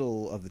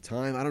capsule of the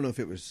time. I don't know if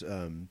it was.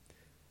 I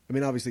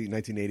mean, obviously,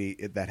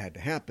 1980 that had to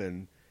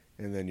happen,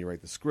 and then you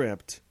write the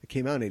script. It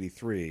came out in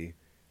 '83.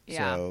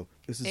 Yeah. So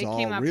this is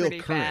all real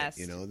current. Fast.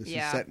 This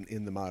is set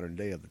in the modern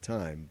day of the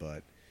time,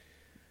 but.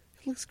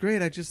 It looks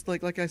great. I just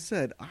like I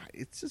said,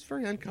 it's just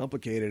very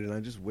uncomplicated, and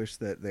I just wish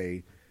that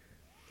they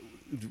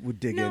would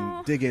dig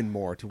in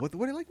more to what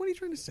are you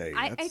trying to say?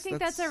 I think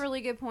that's a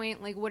really good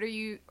point. Like, what are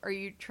you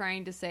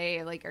trying to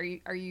say? Like,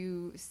 are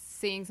you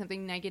saying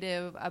something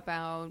negative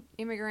about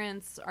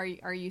immigrants?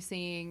 Are you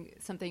saying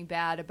something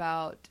bad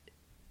about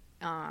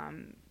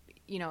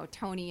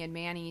Tony and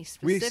Manny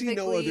specifically? We see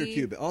no other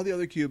Cuban. All the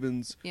other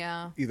Cubans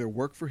either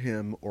work for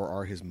him or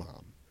are his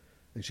mom,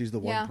 and she's the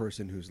one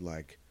person who's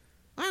like,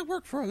 I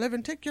work for a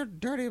living. Take your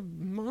dirty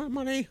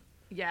money.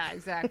 Yeah,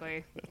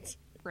 exactly.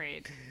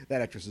 Great.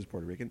 That actress is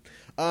Puerto Rican.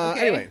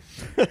 Anyway,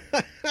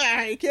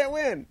 you can't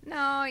win.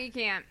 No, you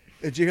can't.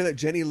 Did you hear that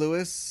Jenny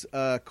Lewis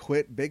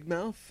quit Big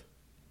Mouth?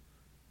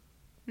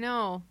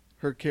 No.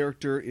 Her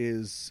character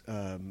is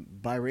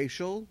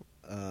biracial,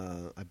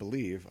 I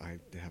believe. I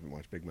haven't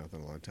watched Big Mouth in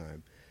a long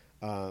time.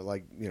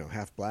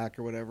 Half black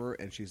or whatever.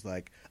 And she's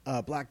like,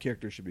 black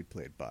characters should be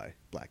played by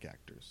black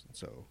actors. And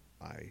so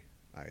I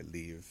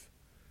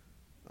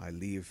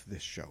leave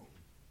this show.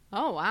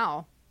 Oh,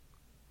 wow.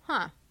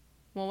 Huh.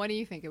 Well, what do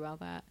you think about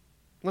that?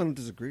 I don't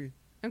disagree.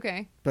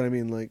 Okay. But I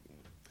mean, like,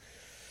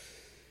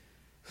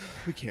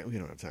 we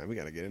don't have time. We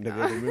got to get into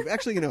the other movie.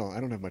 Actually, I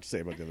don't have much to say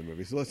about the other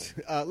movie, so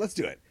let's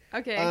do it.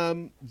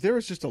 Okay. There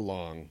is just a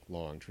long,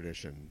 long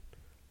tradition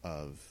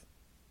of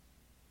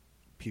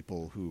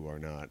people who are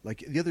not,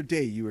 like, the other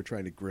day you were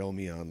trying to grill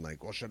me on,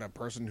 like, well, should a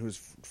person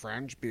who's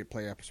French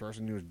play a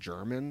person who's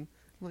German?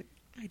 I'm like,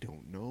 I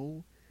don't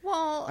know.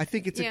 Well, I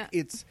think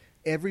it's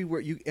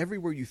everywhere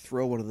you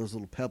throw one of those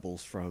little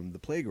pebbles from the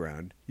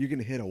playground, you're going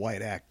to hit a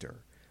white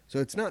actor.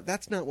 So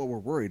that's not what we're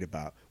worried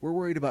about. We're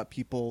worried about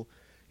people,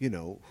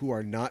 who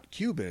are not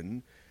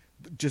Cuban,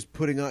 just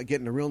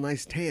getting a real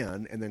nice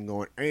tan and then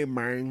going, hey,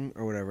 man,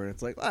 or whatever. And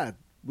it's like,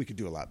 we could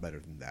do a lot better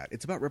than that.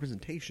 It's about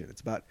representation.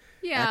 It's about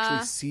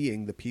actually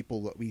seeing the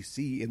people that we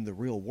see in the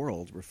real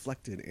world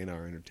reflected in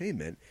our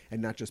entertainment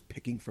and not just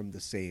picking from the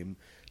same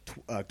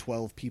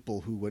 12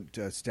 people who went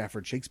to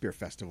Stafford Shakespeare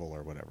Festival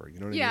or whatever. You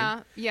know what I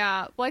mean?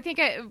 Yeah. Well, I think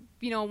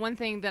one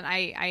thing that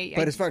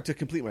But as far to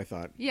complete my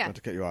thought, not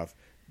to cut you off,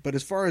 but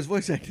as far as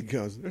voice acting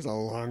goes, there's a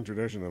long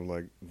tradition of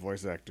like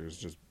voice actors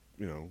just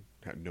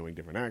knowing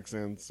different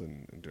accents,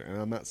 and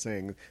I'm not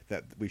saying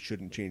that we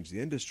shouldn't change the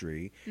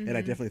industry, and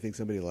I definitely think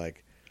somebody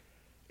like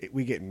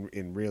we get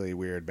in really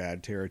weird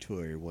bad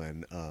territory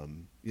when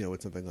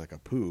it's something like a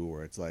poo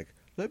where it's like,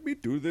 let me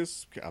do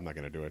this. I'm not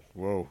going to do it.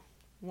 Whoa.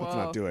 Let's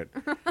not do it.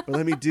 But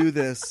let me do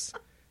this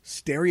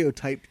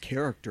stereotyped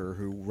character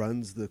who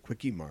runs the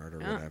Quickie Mart or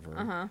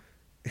whatever.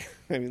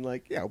 I mean,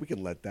 we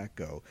can let that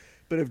go.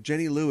 But if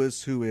Jenny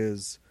Lewis, who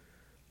is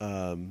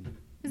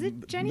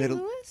it Jenny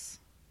Lewis?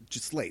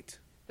 Just Slate.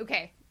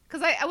 Okay.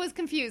 Because I was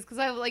confused because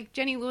I was like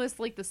Jenny Lewis,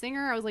 like the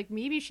singer. I was like,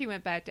 maybe she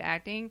went back to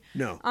acting.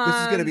 No, this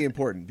is going to be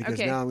important because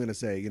now I'm going to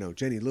say,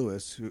 Jenny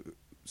Lewis,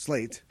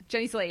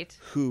 Jenny Slate,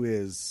 who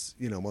is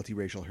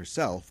multiracial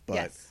herself,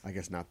 but I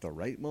guess not the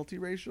right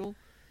multiracial.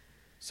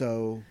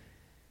 So,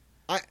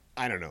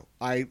 I don't know.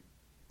 I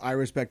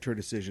respect her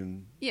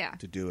decision.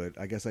 To do it.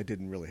 I guess I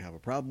didn't really have a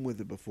problem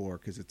with it before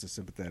because it's a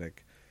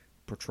sympathetic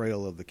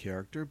portrayal of the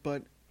character,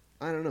 but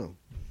I don't know.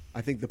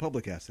 I think the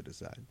public has to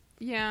decide.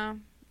 Yeah.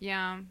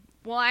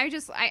 Well,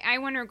 I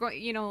wonder,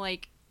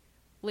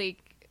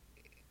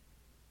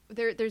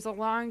 there's a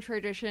long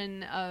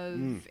tradition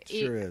of...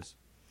 sure is.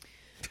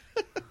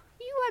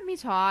 You let me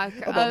talk.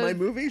 About my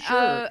movie?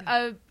 Sure.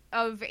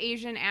 Of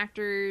Asian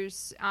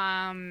actors,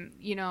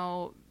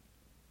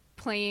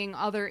 playing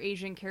other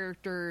Asian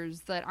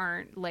characters that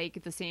aren't,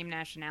 the same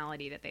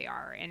nationality that they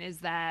are. And is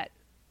that,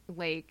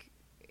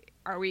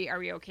 Are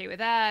we okay with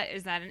that?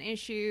 Is that an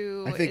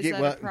issue? Is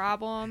that a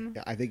problem?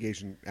 Yeah, I think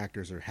Asian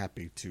actors are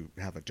happy to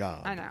have a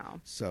job. I know.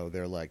 So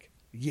they're like,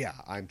 yeah,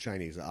 I'm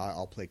Chinese.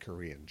 I'll play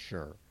Korean,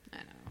 sure. I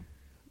know.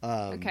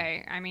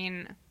 Okay,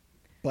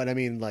 But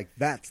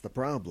that's the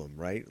problem,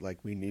 right?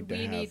 We need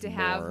to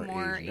have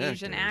more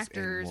Asian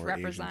actors more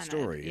represented. Asian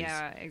stories.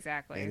 Yeah,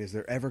 exactly. And is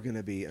there ever going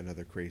to be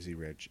another Crazy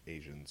Rich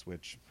Asians?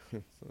 Which it's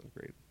not a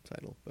great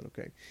title, but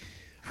okay.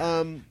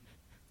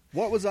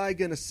 What was I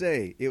going to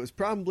say? It was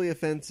probably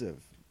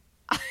offensive.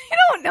 I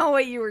don't know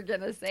what you were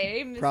going to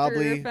say, Mr.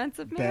 Probably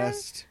Offensive Man.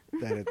 Best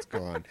that it's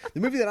gone. The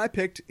movie that I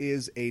picked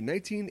is a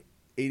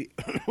 1980...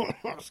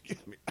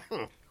 Excuse me.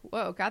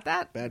 Whoa, got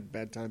that?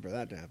 Bad time for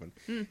that to happen.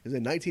 It's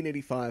a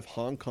 1985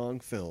 Hong Kong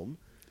film.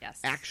 Yes.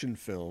 Action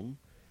film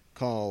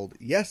called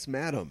Yes,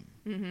 Madam.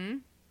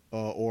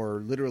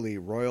 Or literally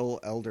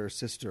Royal Elder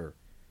Sister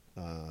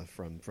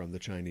from the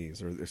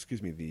Chinese, or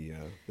excuse me, the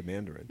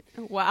Mandarin.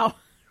 Wow.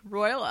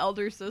 Royal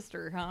Elder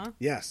Sister, huh?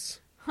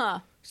 Yes. Huh.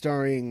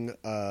 Starring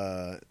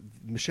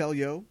Michelle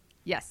Yeoh.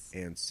 Yes.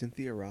 And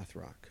Cynthia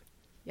Rothrock.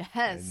 Yes.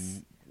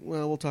 And,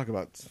 we'll talk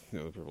about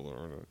the other people that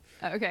aren't.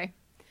 Okay.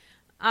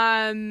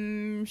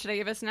 Should I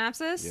give a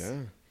synopsis?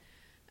 Yeah.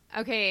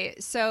 Okay,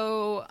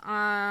 so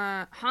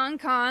Hong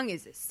Kong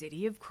is a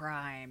city of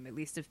crime, at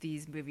least if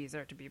these movies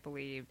are to be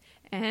believed.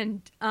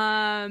 And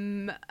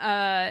Michelle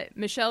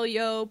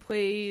Yeoh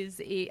plays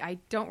I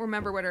don't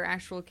remember what her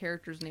actual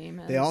character's name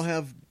is. They all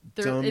have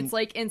it's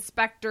like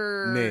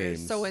Inspector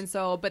names.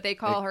 So-and-so, but they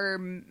call her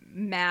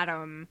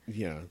Madam.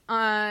 Yeah.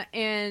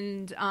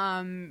 And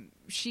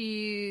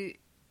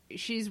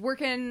she's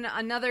working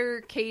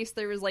another case.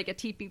 There was a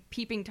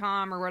peeping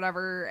Tom or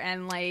whatever,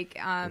 and we're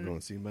going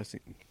scene by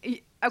scene.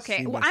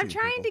 Okay, well, I'm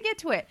trying to get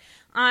to it.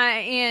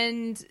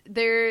 And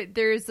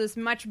there's this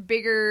much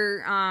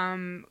bigger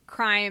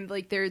crime.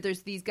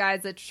 There's these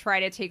guys that try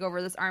to take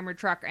over this armored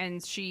truck,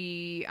 and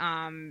she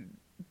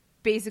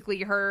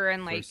basically her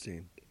and First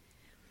scene.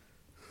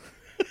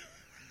 That's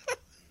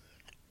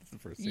the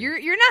first scene.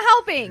 You're not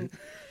helping.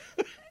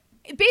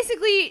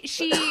 Basically,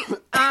 she's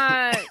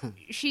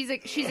a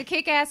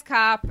kick-ass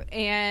cop,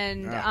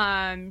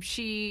 and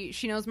she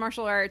knows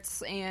martial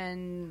arts,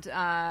 and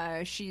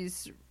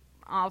she's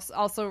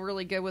also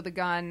really good with a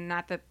gun.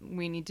 Not that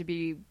we need to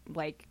be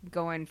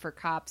going for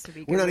cops to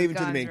be. We're not even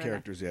to the main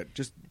characters yet.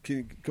 Just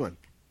go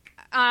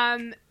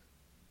on.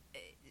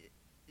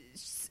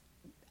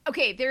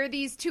 Okay, there are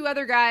these two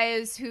other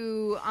guys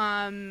who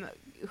are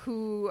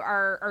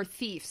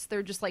thieves.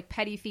 They're just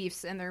petty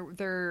thieves, and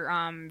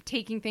they're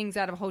taking things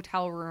out of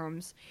hotel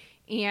rooms.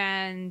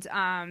 And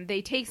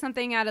they take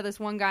something out of this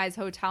one guy's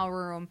hotel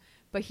room,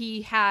 but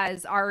he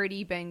has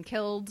already been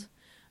killed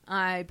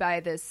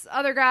by this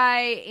other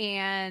guy,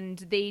 and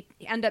they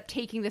end up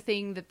taking the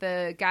thing that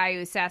the guy who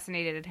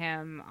assassinated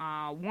him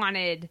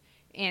wanted.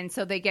 And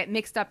so they get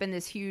mixed up in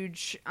this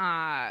huge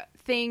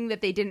thing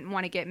that they didn't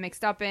want to get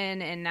mixed up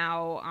in, and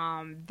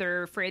now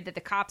they're afraid that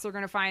the cops are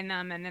going to find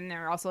them, and then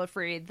they're also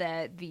afraid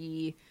that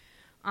the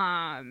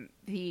other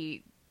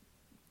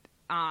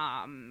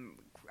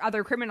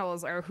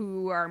criminals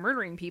who are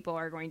murdering people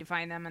are going to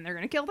find them, and they're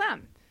going to kill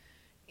them.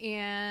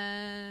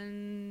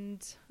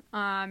 And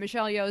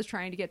Michelle Yeoh is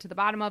trying to get to the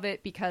bottom of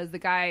it because the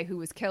guy who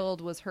was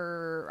killed was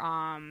her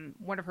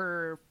one of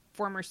her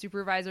former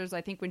supervisors,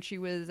 I think, when she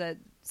was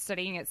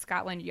studying at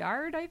Scotland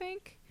Yard, I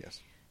think. Yes.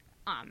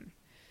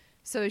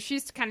 So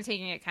she's kind of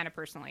taking it kind of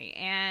personally.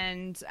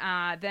 And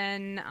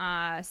then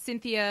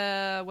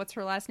Cynthia, what's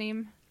her last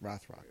name?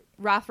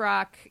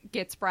 Rothrock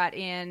gets brought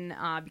in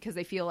because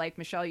they feel like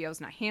Michelle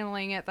Yeoh's not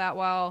handling it that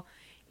well.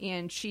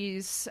 And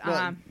she's...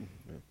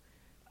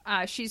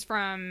 she's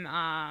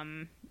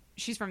from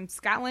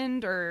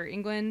Scotland or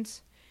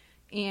England,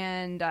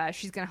 and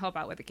she's going to help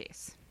out with the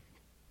case.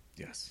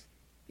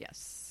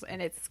 Yes,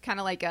 and it's kind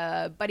of like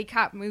a buddy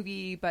cop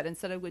movie, but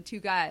instead of with two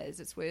guys,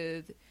 it's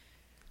with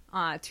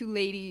two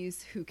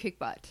ladies who kick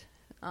butt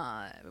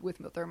with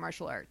their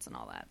martial arts and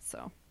all that.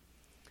 So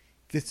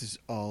this is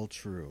all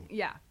true.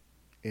 Yeah.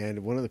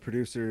 And one of the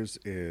producers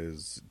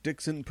is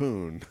Dixon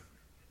Poon.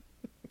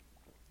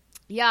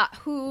 Yeah,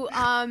 who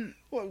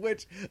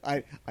which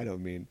I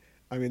don't mean.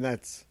 I mean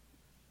that's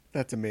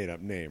a made up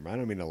name. I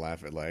don't mean to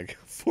laugh at like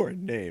a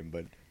foreign name,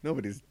 but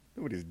nobody's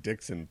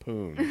Dixon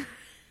Poon.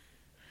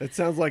 That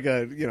sounds like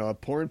a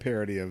porn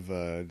parody of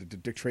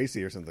Dick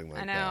Tracy or something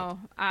like that.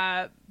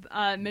 I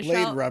know.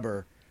 Michelle... Blade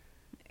Rubber.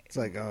 It's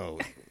like, oh,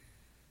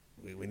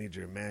 we need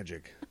your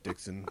magic,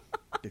 Dixon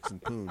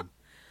Poon.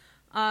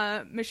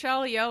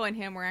 Michelle Yeoh and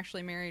him were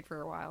actually married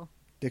for a while.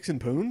 Dixon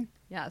Poon?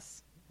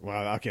 Yes.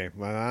 Well, okay.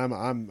 Well, I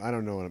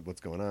don't know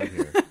what's going on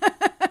here.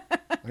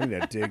 I need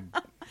to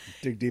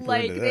dig deeper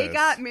into this. They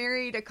got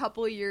married a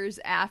couple of years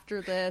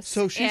after this.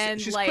 So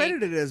she's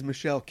credited as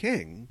Michelle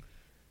King.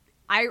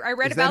 I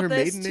read about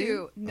this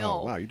too. Name?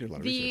 No. Oh, wow, you did a lot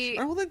of research.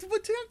 Oh, well, then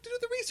what do you have to do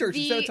with the research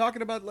instead of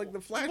talking about like the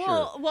flasher?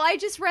 Well, I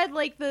just read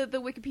like the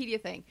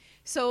Wikipedia thing.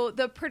 So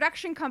the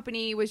production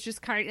company was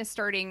just kind of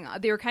starting.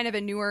 They were kind of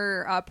a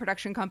newer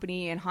production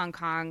company in Hong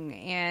Kong,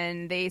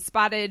 and they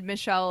spotted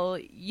Michelle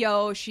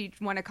Yeoh. She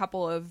won a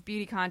couple of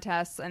beauty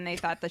contests, and they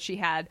thought that she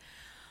had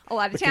a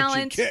lot of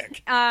talent.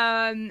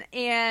 I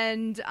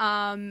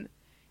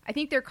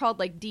think they're called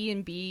like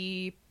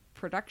D&B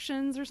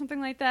Productions or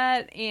something like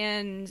that,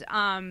 and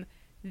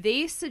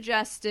they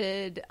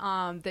suggested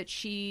that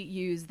she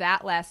use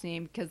that last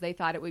name because they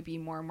thought it would be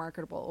more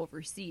marketable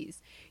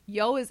overseas.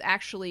 Yeoh is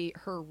actually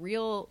her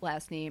real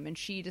last name, and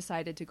she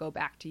decided to go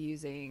back to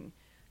using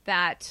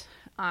that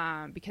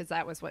because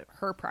that was what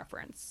her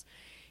preference.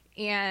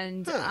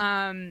 And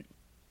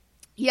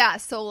yeah,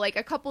 so like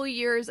a couple of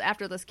years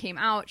after this came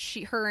out,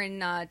 her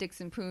and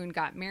Dixon Poon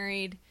got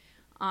married.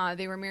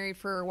 They were married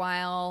for a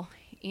while,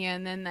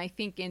 and then I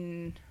think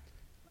in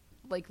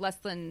like less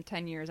than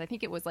 10 years, I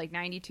think it was like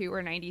 92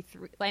 or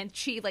 93, and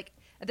she like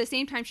at the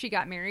same time she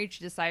got married,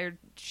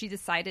 she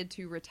decided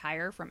to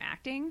retire from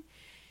acting,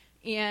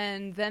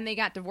 and then they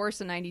got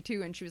divorced in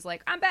 92, and she was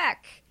like, I'm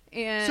back.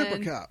 And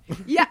Super Cop.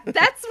 Yeah,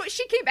 that's what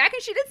she came back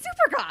and she did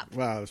Super Cop.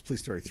 Wow, it was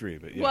Police Story 3,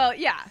 but yeah. Well,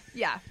 yeah.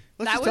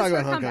 Let's just talk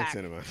about Hong Kong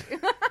cinema.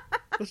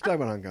 Let's talk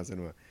about Hong Kong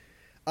cinema.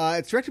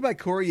 It's directed by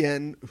Corey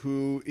Yen,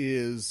 who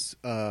is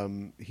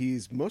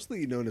he's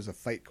mostly known as a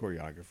fight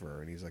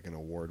choreographer, and he's like an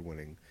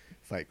award-winning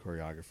fight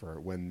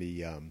choreographer. When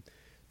the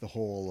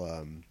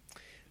whole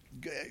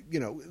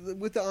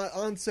with the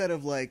onset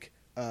of like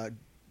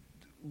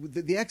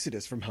the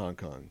exodus from Hong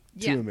Kong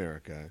to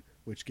America,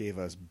 which gave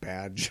us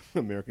bad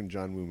American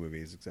John Woo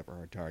movies, except for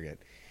Hard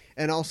Target,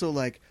 and also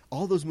like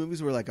all those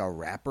movies where like a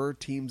rapper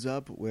teams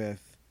up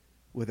with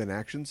an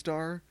action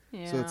star.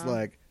 Yeah. So it's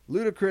like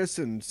Ludacris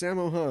and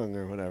Sammo Hung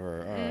or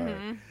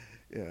whatever.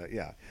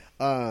 Yeah.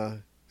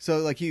 So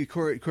like he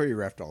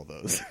choreographed all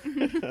those.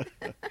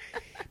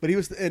 But he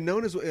was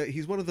known as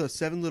he's one of the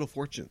 7 Little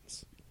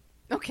Fortunes.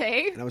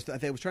 Okay. And I was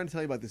trying to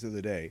tell you about this the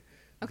other day.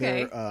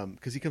 Okay.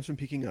 Because he comes from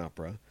Peking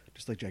Opera,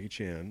 just like Jackie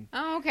Chan.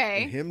 Oh,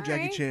 okay. And him, all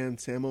Jackie Chan,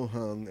 Sammo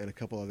Hung, and a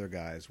couple other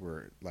guys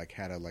were like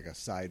had a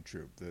side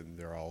troupe.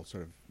 They're all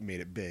sort of made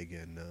it big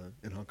in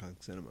Hong Kong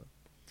cinema.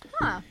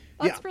 Huh.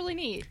 That's really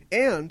neat.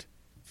 And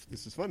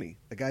this is funny.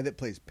 The guy that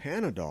plays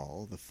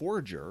Panadol, the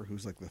forger,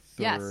 who's like the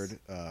third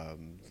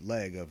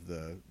leg of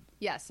the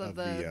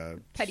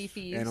petty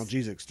thieves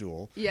analgesic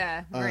stool.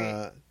 Yeah,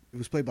 right. It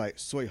was played by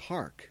Soy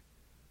Hark,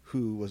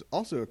 who was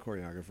also a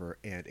choreographer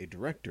and a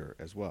director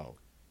as well.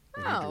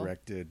 And he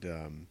directed,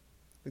 I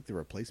think, The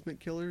Replacement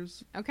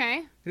Killers.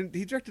 Okay.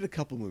 He directed a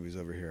couple movies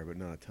over here, but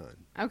not a ton.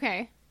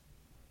 Okay.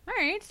 All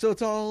right. So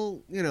it's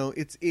all,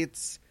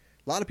 it's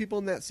a lot of people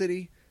in that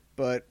city,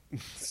 but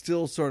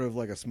still sort of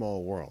like a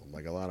small world.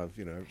 Like a lot of,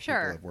 people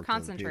have worked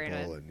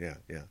concentrated. With people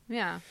and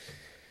Yeah.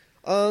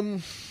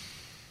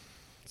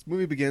 This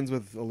movie begins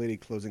with a lady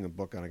closing a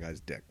book on a guy's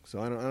dick. So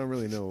I don't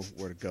really know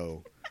where to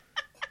go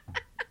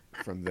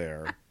from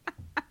there.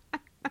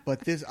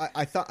 But this,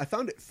 I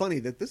found it funny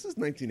that this is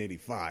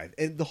 1985,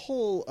 and the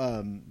whole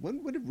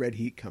when did Red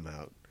Heat come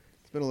out?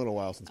 It's been a little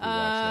while since we watched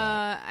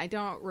that. I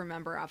don't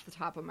remember off the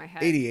top of my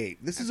head.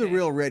 88. This is a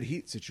real Red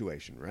Heat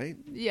situation, right?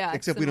 Yeah.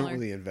 Except we don't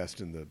really invest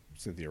in the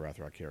Cynthia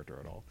Rothrock character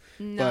at all.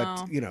 No.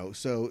 But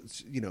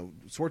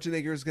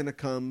Schwarzenegger's going to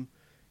come.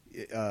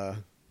 If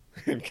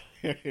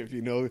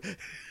you know,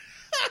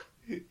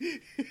 he's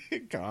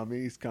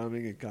coming. He's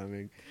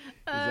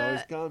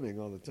always coming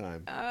all the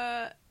time.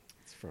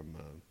 It's from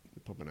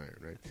Pump and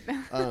Iron,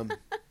 right?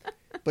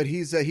 But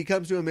he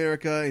comes to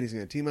America and he's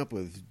going to team up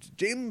with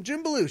Jim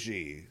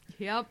Belushi.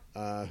 Yep.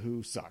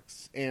 Who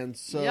sucks, and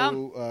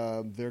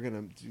so they're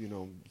going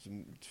to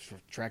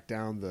track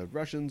down the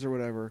Russians or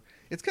whatever.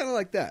 It's kind of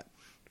like that.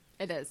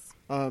 It is.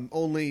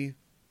 Only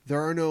there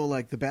are no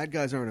the bad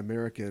guys aren't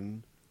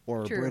American.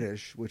 or True.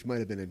 British, which might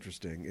have been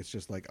interesting. It's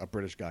just like a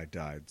British guy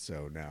died,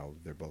 so now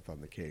they're both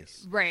on the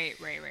case. Right.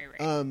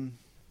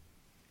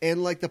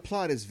 And like the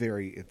plot is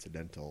very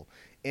incidental.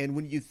 And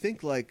when you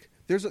think like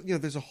there's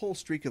a whole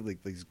streak of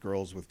like these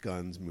girls with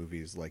guns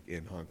movies like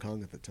in Hong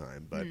Kong at the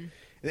time, but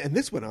and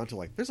this went on to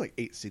like there's like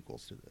 8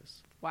 sequels to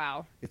this.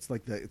 Wow. It's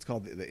like it's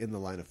called the In the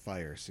Line of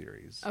Fire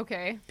series.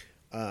 Okay.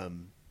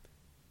 And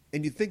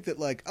you think that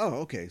like, oh,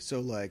 okay, so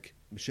like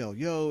Michelle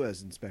Yeoh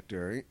as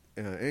Inspector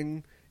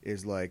Ng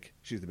is like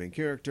she's the main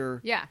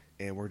character. Yeah.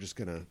 And we're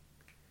gonna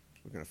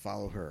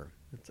follow her.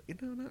 It's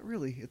not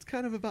really. It's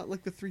kind of about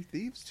like the 3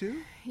 thieves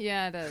too.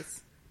 Yeah, it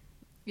is.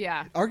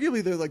 Yeah.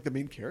 Arguably, they're like the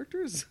main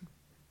characters.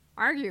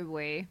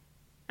 Arguably.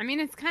 I mean,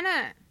 it's kind of...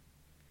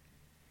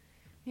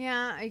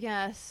 Yeah, I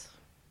guess.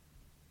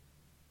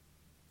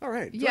 All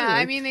right. Yeah,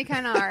 anyway. I mean, they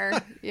kind of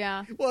are.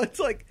 Yeah. Well, it's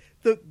like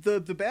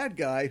the bad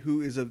guy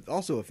who is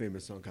also a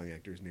famous Hong Kong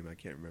actor, whose name I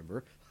can't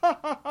remember.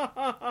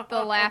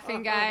 The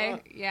laughing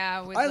guy.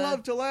 Yeah. I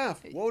love to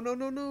laugh. Whoa, no,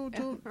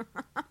 don't.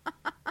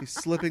 He's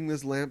slipping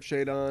this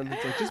lampshade on.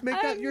 It's like, just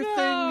make that your thing.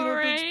 You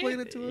don't have to explain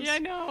it to us. Yeah, I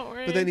know,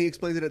 right? But then he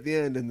explains it at the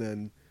end, and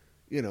then,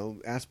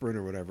 aspirin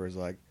or whatever is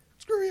like,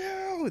 screw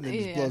you! And then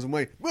just blows him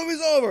away.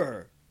 Movie's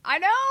over! I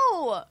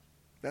know!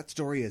 That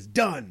story is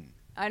done.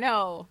 I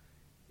know.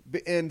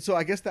 And so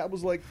I guess that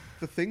was like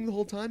the thing the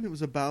whole time. It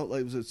was about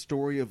like it was a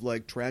story of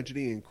like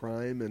tragedy and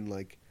crime and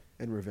like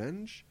and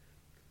revenge.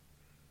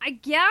 I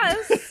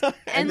guess.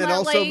 and then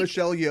also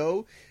Michelle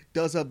Yeoh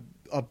does a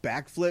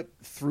backflip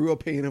through a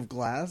pane of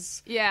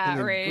glass. Yeah, and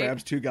then right.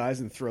 grabs 2 guys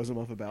and throws them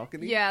off a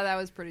balcony. Yeah, that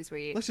was pretty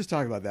sweet. Let's just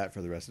talk about that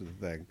for the rest of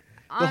the thing.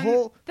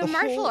 The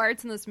martial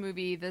arts in this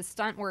movie, the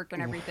stunt work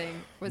and everything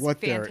was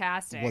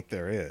fantastic. What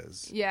there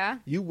is. Yeah.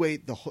 You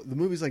wait the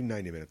movie's like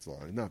 90 minutes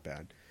long. Not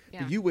bad.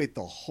 Yeah. But you wait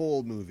the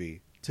whole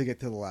movie to get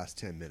to the last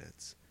 10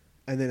 minutes.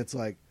 And then it's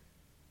like,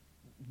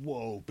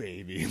 whoa,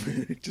 baby.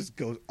 It just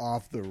goes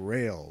off the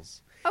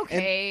rails.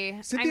 Okay.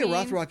 And Cynthia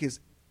Rothrock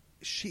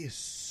she is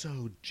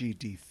so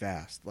GD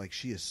fast. Like,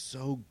 she is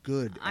so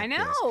good at I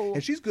know. this.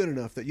 And she's good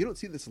enough that you don't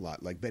see this a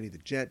lot. Like, Benny the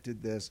Jet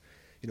did this.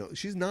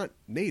 She's not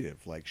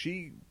native. Like,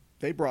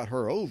 they brought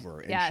her over,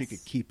 and she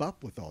could keep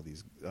up with all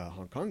these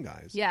Hong Kong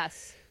guys.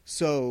 Yes.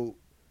 So,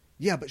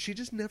 yeah, but she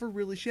just never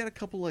really... She had a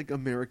couple, like,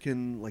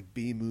 American, like,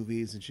 B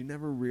movies, and she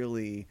never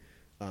really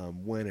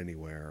went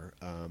anywhere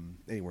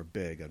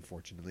big,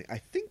 unfortunately.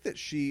 I heard that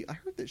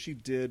she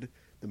did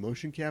the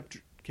motion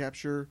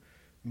capture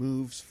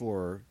moves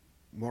for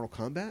Mortal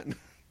Kombat,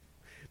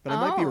 but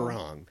I might be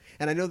wrong.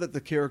 And I know that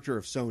the character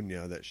of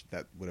Sonya,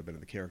 that would have been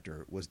the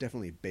character, was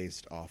definitely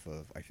based off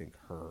of, I think,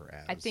 her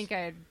as... I think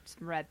I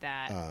read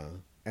that.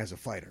 As a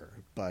fighter.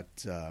 But,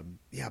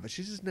 but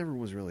she just never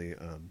was really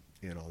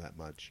in all that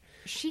much.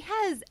 She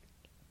has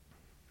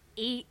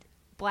 8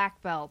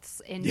 black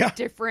belts in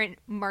different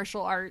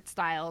martial art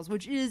styles,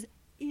 which is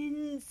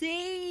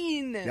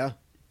insane. Yeah.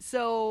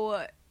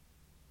 So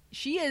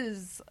she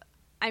is,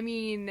 I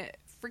mean,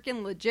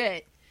 freaking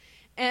legit.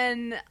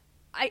 And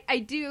I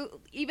do,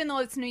 even though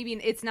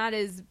it's not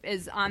as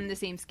on the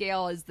same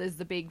scale as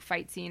the big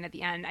fight scene at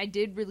the end, I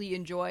did really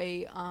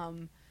enjoy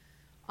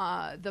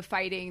the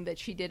fighting that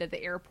she did at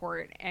the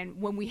airport,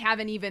 and when we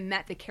haven't even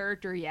met the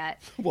character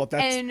yet. Well,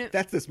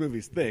 that's this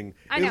movie's thing.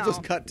 It'll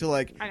just cut to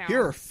like,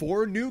 here are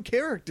 4 new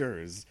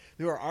characters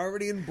who are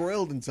already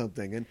embroiled in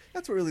something, and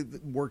that's what really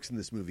works in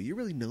this movie. You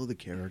really know the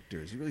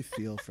characters. You really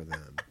feel for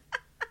them.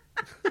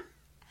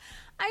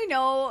 I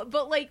know,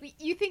 but like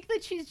you think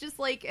that she's just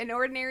like an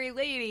ordinary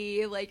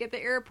lady, like at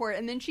the airport,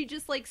 and then she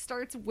just like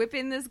starts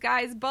whipping this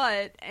guy's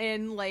butt,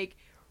 and like,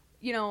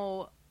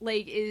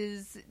 like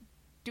is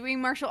doing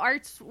martial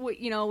arts,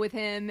 with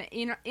him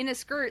in a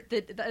skirt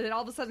that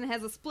all of a sudden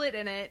has a split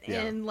in it,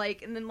 and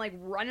then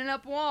running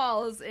up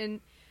walls, and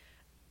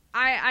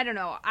I don't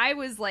know. I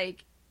was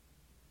like,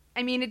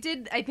 I mean, it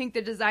did, I think,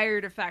 the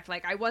desired effect.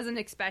 Like, I wasn't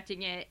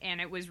expecting it, and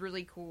it was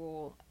really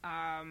cool.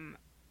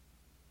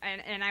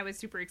 And I was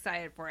super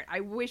excited for it. I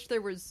wish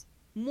there was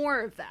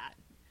more of that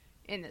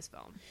in this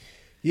film.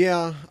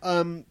 Yeah.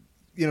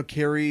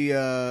 Corey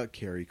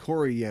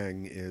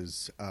Yang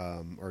is,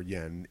 or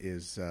Yen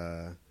is,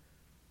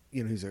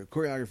 he's a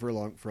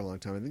choreographer for a long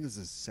time. I think this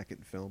is his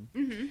 2nd film.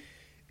 Mm-hmm.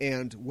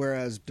 And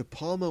whereas De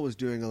Palma was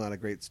doing a lot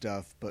of great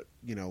stuff, but,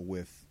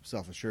 with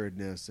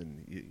self-assuredness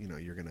and,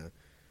 you're going to,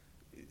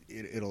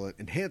 it'll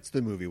enhance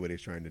the movie what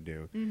he's trying to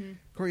do. Mm-hmm.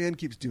 Corey Yang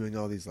keeps doing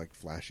all these, like,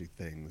 flashy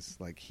things.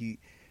 Like,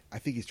 I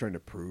think he's trying to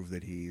prove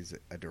that he's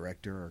a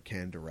director or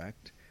can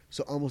direct.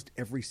 So almost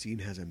every scene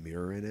has a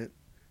mirror in it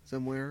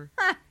somewhere.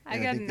 I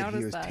think that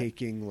he was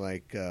taking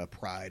like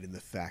pride in the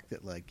fact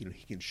that like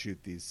he can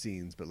shoot these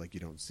scenes, but like you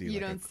don't see a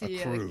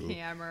crew, a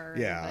camera. Or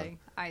anything.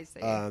 I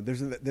see.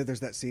 There's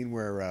that scene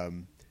where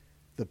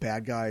the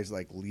bad guy is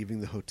like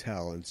leaving the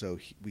hotel, and so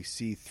we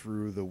see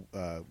through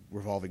the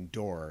revolving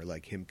door,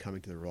 like him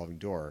coming to the revolving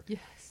door.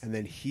 Yes. And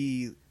then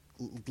he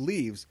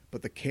leaves,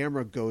 but the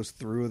camera goes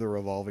through the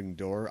revolving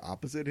door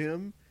opposite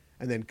him,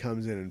 and then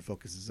comes in and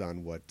focuses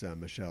on what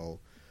Michelle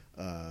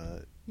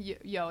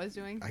Yo is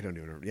doing. I don't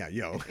even know. Yeah,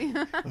 Yo.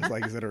 I was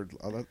like, is that her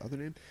other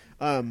name?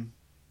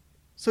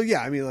 So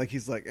yeah, I mean, like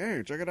he's like,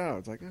 hey, check it out.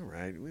 It's like, all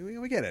right,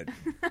 we get it.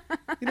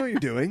 You know what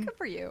you're doing. Good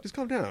for you. Just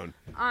calm down.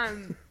 I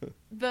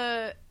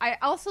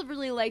also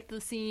really like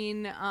the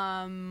scene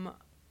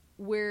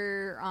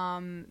where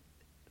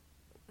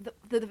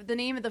the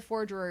name of the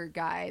forger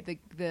guy,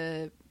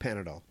 the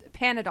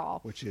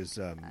Panadol, which is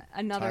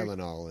another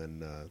Tylenol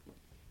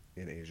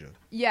in Asia.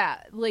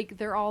 Yeah, like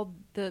they're all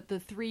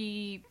the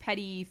three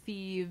petty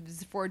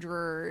thieves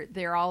forger.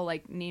 They're all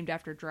like named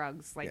after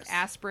drugs, like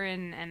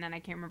aspirin, and then I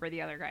can't remember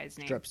the other guy's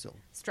name. Strepsil.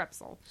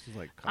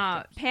 Like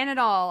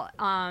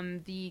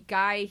Panadol. The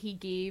guy he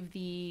gave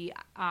the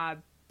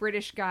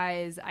British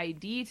guy's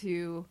ID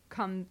to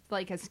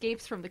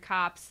escapes from the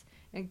cops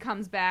and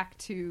comes back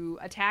to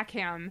attack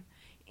him.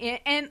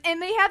 And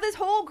they have this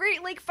whole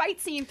great fight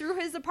scene through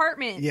his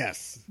apartment.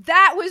 Yes,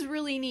 that was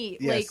really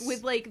neat. Yes.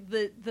 With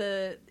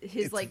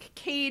his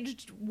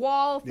caged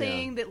wall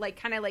thing that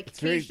kind of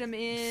caged him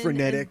in.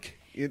 Frenetic,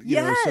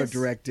 so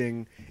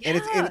directing, and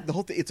it's the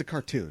whole thing. It's a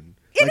cartoon.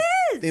 It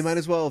is. They might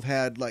as well have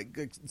had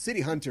City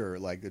Hunter,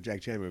 the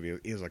Jack Chan movie,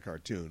 is a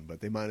cartoon, but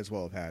they might as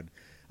well have had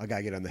a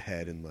guy get on the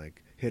head and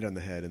hit on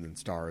the head, and then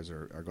stars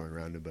are going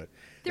around him. But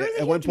there was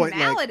at one point,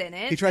 mallet in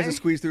it. He tries to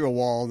squeeze through a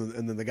wall,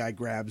 and then the guy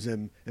grabs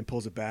him and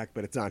pulls it back,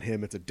 but it's not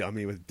him; it's a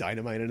dummy with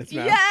dynamite in its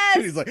mouth. Yes,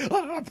 and he's like,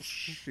 ah,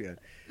 yeah.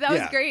 That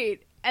was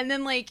great. And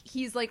then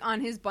he's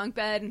on his bunk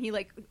bed, and he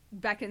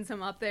beckons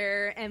him up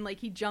there, and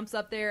he jumps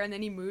up there, and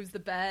then he moves the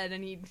bed,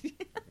 and he.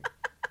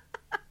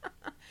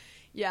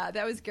 Yeah,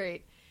 that was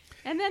great.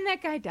 And then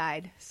that guy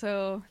died,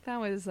 so that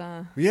was.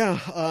 The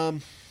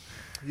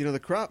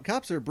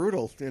cops are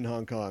brutal in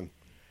Hong Kong.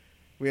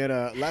 We had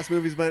last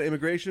movie's about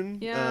immigration.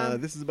 Yeah.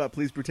 This is about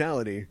police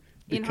brutality.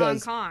 In Hong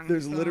Kong.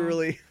 There's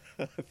literally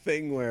a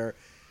thing where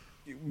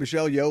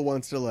Michelle Yeoh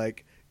wants to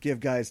give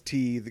guys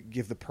tea,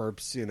 give the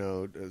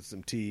perps,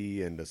 some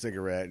tea and a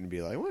cigarette, and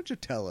be like, "Why don't you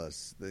tell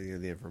us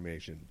the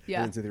information?"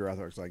 Yeah. And Cynthia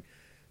Rothrock's like,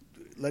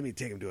 "Let me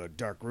take him to a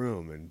dark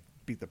room and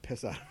beat the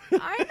piss out of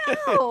him." I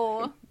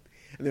know.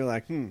 And they're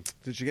like,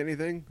 "Did she get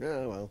anything?"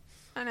 Oh well.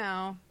 I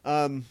know.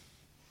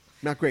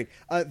 Not great.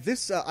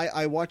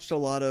 I watched a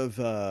lot of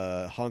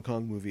Hong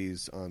Kong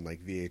movies on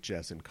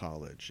VHS in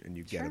college, and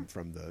you get them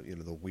from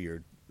the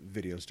weird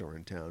video store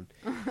in town,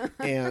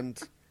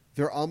 and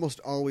they're almost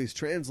always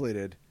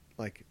translated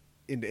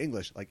into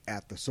English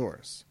at the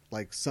source.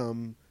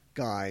 Some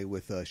guy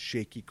with a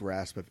shaky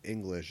grasp of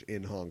English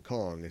in Hong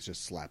Kong is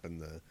just slapping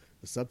the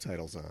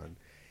subtitles on.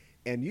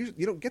 And you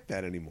don't get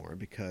that anymore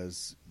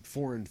because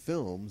foreign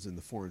films and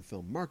the foreign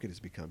film market has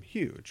become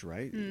huge,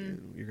 right?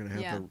 You're going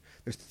to have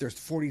there's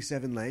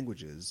 47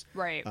 languages,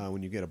 right?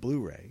 When you get a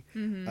Blu-ray.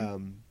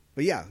 Mm-hmm.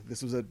 But yeah,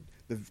 this was the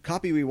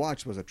copy we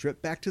watched was a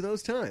trip back to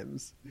those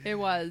times. It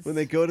was when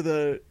they go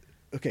to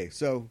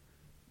so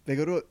they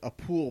go to a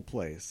pool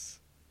place,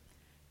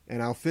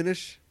 and I'll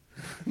finish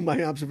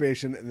my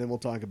observation and then we'll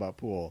talk about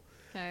pool.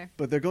 Okay.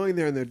 But they're going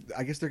there, and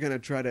I guess they're going to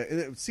try to. And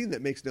it's a scene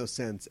that makes no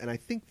sense. And I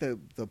think the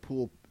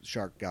pool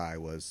shark guy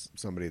was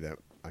somebody that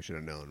I should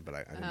have known, but I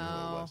didn't know who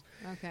it was.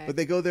 Okay. But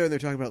they go there and they're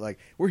talking about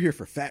we're here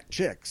for fat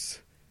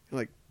chicks.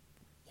 What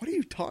are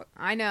you talking?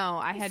 I know.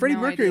 I had Freddie no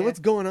Mercury. idea. What's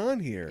going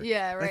on here?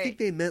 Yeah, right. I think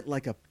they meant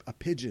a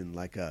pigeon,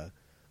 a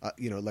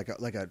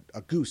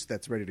goose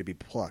that's ready to be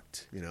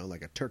plucked.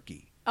 Like a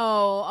turkey.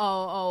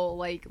 Oh,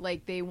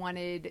 like they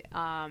wanted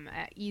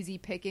easy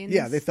pickings.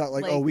 Yeah, they thought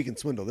we can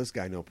swindle this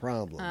guy, no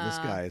problem. This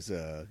guy's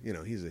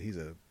he's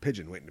a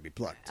pigeon waiting to be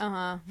plucked.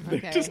 Okay. They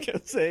just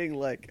kept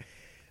saying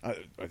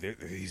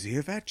is he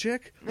a fat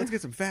chick? Let's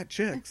get some fat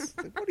chicks.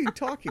 What are you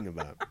talking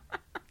about?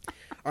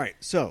 All right,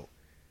 so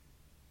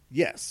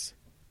yes,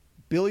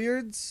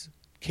 billiards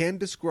can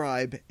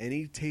describe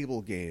any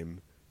table game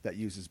that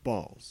uses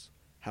balls.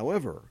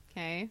 However,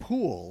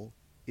 pool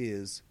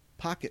is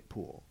pocket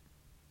pool.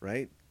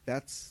 Right?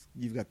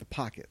 You've got the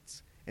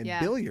pockets. And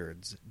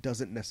billiards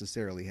doesn't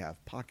necessarily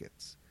have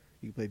pockets.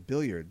 You can play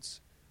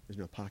billiards, there's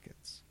no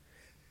pockets.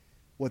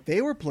 What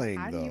they were playing,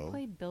 How though... do you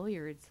play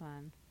billiards,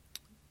 then?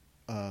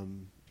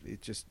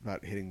 It's just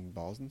about hitting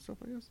balls and stuff,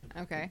 I guess.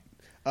 Okay.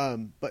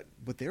 But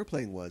what they were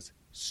playing was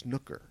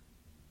snooker.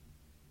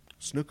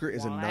 Snooker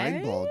is a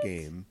 9-ball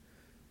game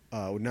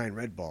with 9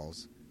 red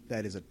balls.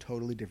 That is a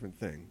totally different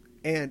thing.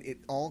 And it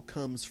all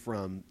comes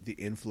from the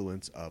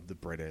influence of the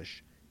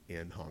British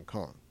in Hong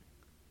Kong.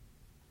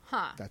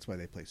 Huh. That's why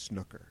they play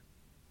snooker.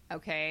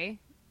 Okay.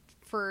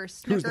 For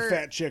snooker. Who's the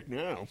fat chick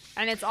now?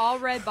 And it's all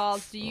red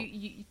balls. Do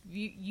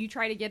you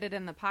try to get it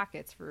in the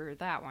pockets for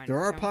that one? There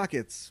are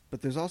pockets,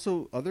 but there's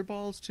also other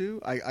balls too.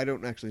 I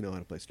don't actually know how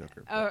to play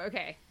snooker. Oh,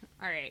 okay.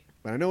 All right.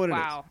 But I know what it is.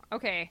 Wow.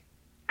 Okay.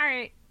 All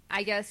right.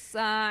 I guess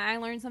I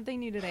learned something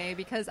new today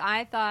because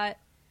I thought,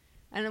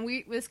 and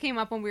this came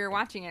up when we were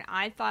watching it,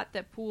 I thought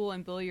that pool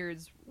and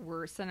billiards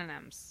were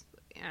synonyms.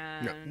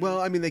 No.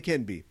 Well, I mean, they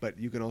can be, but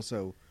you can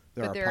also...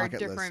 There are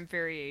different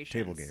variations.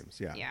 Table games,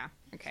 yeah. Yeah,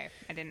 okay.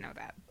 I didn't know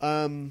that.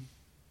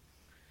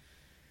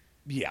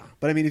 Yeah,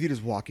 but I mean, if you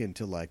just walk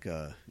into like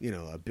a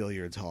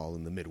billiards hall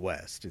in the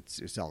Midwest,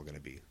 it's all going to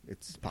be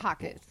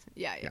pockets.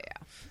 Yeah.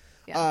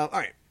 All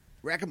right,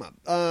 rack them up.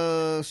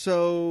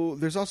 So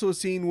there's also a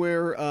scene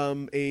where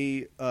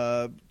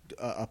a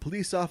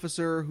police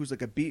officer who's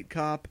like a beat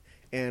cop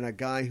and a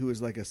guy who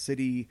is like a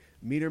city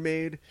meter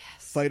maid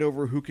fight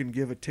over who can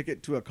give a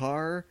ticket to a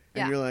car,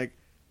 and you're like,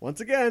 once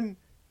again,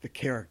 the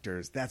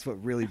characters. That's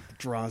what really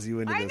draws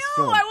you into this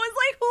film. I was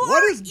like,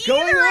 what is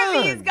going on?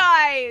 Of these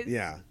guys?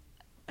 Yeah.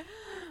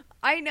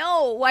 I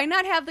know. Why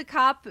not have the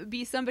cop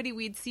be somebody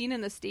we'd seen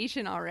in the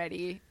station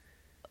already?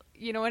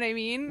 You know what I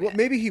mean? Well,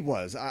 maybe he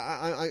was.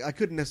 I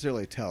couldn't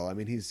necessarily tell. I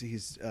mean, he's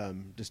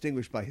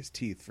distinguished by his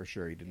teeth for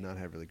sure. He did not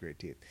have really great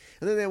teeth.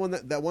 And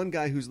then that one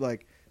guy who's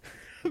like,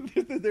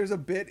 there's a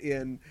bit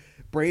in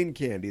Brain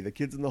Candy, the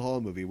Kids in the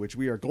Hall movie, which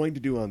we are going to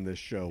do on this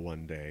show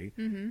one day.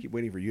 Keep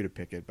waiting for you to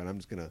pick it, but I'm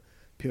just gonna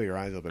peel your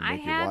eyes open and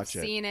make you watch it.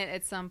 I have seen it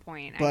at some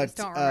point. I just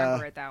don't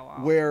remember it that well.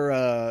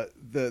 Where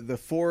the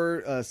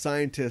four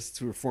scientists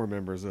who are four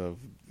members of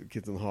the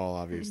Kids in the Hall,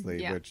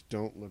 obviously, which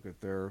don't look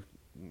at their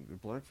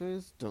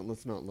blackface.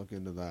 Let's not look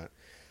into that.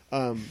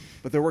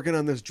 But they're working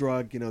on this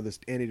drug, this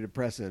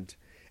antidepressant,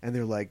 and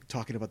they're like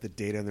talking about the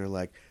data, and they're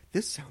like,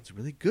 "This sounds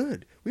really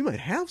good. We might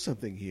have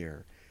something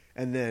here."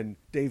 And then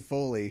Dave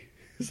Foley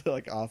is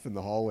like off in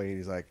the hallway, and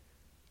he's like,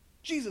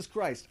 "Jesus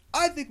Christ,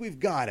 I think we've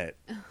got it."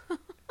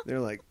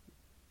 They're like,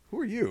 "Who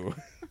are you?"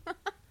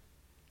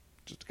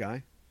 Just a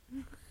guy.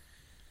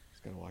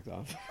 Just kind of walked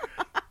off.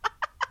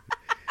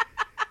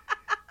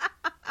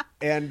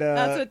 And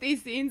that's what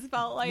these scenes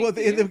felt like. Well,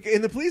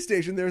 in the police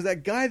station, there was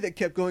that guy that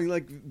kept going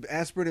like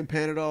aspirin and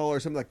Panadol, or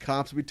some of the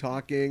cops would be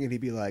talking, and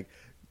he'd be like,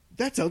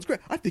 "That sounds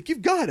great. I think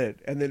you've got it."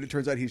 And then it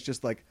turns out he's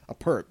just like a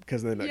perp,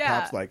 because then the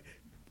cops like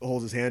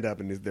holds his hand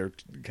up and they're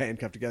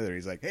handcuffed together. And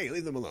he's like, "Hey,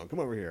 leave them alone. Come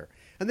over here."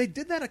 And they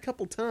did that a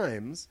couple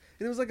times,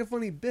 and it was like a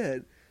funny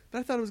bit. But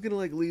I thought it was going to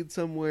like lead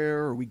somewhere,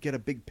 or we get a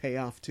big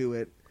payoff to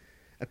it.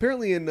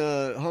 Apparently, in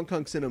Hong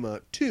Kong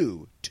cinema,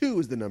 two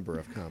is the number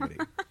of comedy.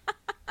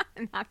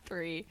 Not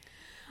 3.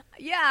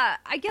 Yeah,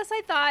 I guess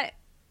I thought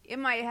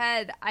in my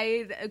head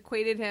I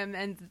equated him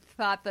and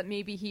thought that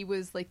maybe he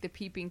was like the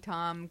peeping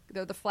Tom,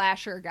 the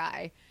flasher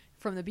guy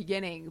from the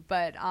beginning.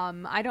 But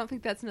I don't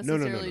think that's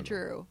necessarily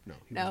true. No,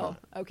 he was not.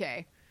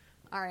 Okay,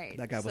 all right.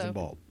 That guy wasn't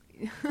bald,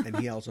 and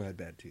he also had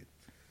bad teeth.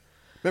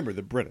 Remember,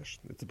 the British.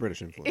 It's the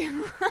British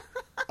influence.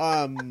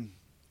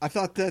 I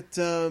thought that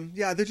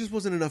there just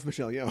wasn't enough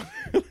Michelle Yeoh.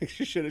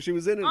 She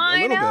was in it a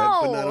little bit,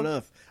 but not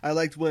enough. I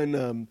liked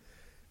when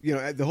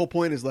the whole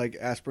point is like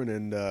aspirin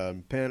and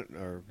not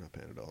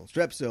Panadol,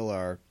 Strepsil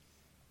are,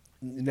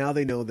 now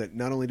they know that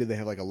not only do they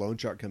have like a loan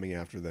shark coming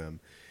after them,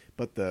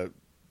 but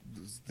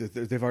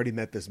they've already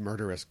met this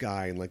murderous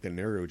guy in like the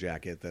Nehru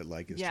jacket that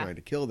like is trying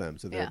to kill them.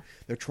 So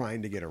they're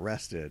trying to get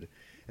arrested.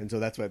 And so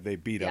that's why they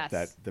beat up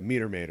the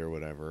meter maid or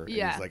whatever. And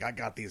he's like, "I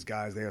got these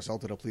guys. They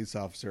assaulted a police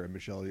officer." And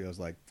Michelle Yeoh's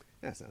like,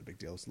 "That's not a big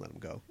deal. Just let them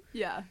go."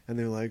 Yeah. And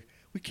they're like,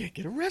 "We can't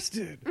get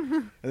arrested."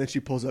 And then she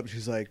pulls up and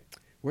she's like,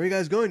 "Where are you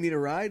guys going? Need a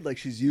ride?" Like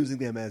she's using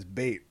them as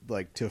bait,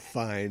 like to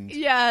find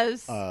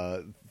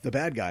the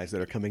bad guys that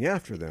are coming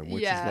after them,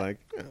 which is like,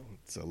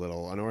 it's a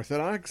little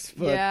unorthodox,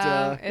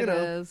 but it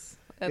is.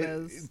 It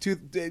is.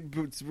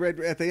 It's right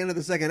at the end of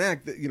the second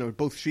act that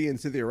both she and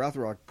Cynthia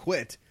Rothrock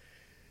quit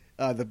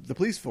the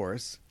police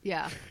force.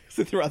 Yeah.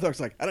 Cynthia Rothrock's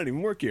like, "I don't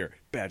even work here.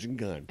 Badge and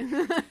gun."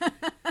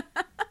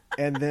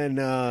 And then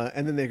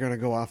they're gonna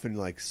go off and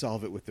like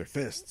solve it with their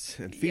fists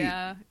and feet.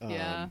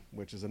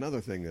 Which is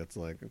another thing that's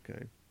like,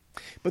 okay.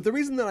 But the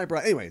reason that I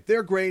brought... Anyway,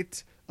 they're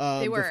great.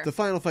 They were. The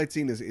final fight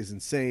scene is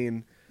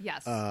insane.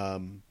 Yes.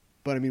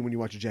 But I mean, when you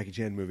watch a Jackie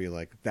Chan movie,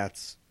 like,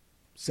 that's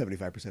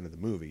 75% of the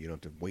movie. You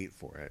don't have to wait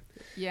for it.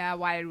 Yeah,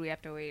 why did we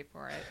have to wait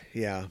for it?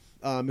 Yeah.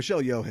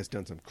 Michelle Yeoh has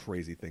done some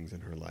crazy things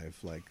in her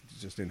life, like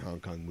just in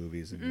Hong Kong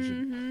movies. And you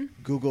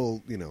should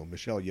Google,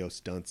 Michelle Yeoh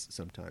stunts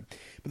sometime.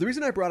 But the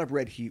reason I brought up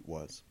Red Heat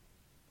was,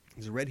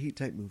 it's a Red Heat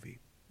type movie.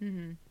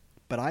 Mm-hmm.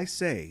 But I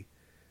say,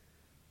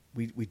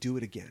 we do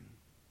it again.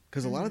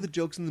 Because a lot of the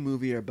jokes in the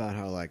movie are about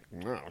how, like,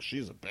 "Oh,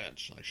 she's a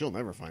bitch. Like, she'll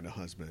never find a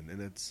husband." And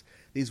it's...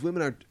 These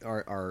women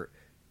are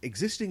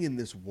existing in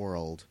this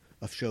world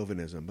of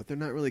chauvinism, but they're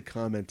not really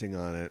commenting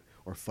on it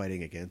or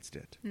fighting against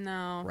it.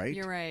 No. Right?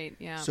 You're right,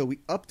 yeah. So we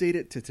update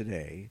it to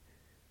today.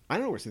 I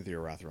don't know where Cynthia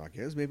Rothrock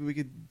is. Maybe we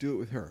could do it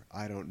with her.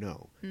 I don't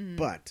know. Mm-hmm.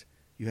 But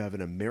you have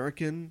an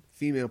American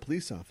female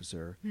police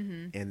officer,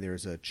 and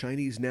there's a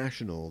Chinese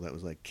national that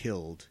was like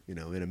killed, in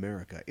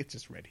America. It's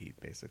just Red Heat,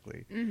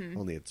 basically. Mm-hmm.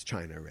 Only it's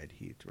China Red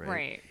Heat, right?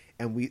 Right.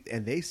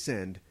 And they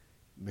send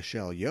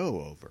Michelle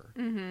Yeoh over.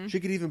 Mm-hmm. She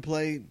could even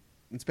play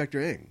Inspector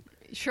Ng.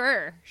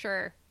 Sure.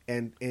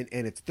 And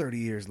it's 30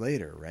 years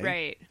later, right?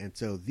 Right. And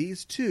so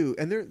these two,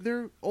 and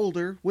they're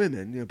older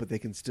women, but they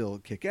can still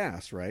kick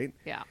ass, right?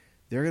 Yeah.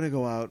 They're gonna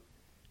go out,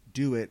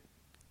 do it.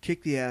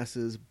 Kick the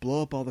asses,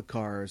 blow up all the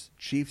cars,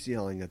 chiefs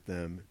yelling at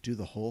them, do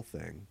the whole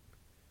thing.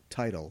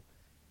 Title,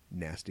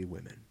 Nasty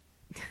Women.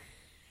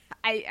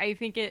 I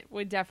think it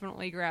would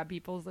definitely grab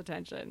people's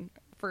attention,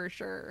 for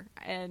sure.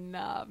 And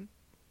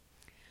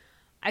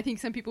I think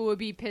some people would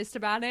be pissed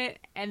about it,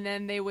 and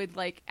then they would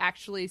like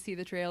actually see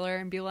the trailer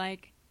and be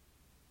like,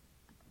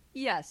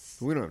 yes.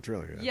 We don't have a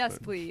trailer yet. Yes,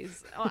 but...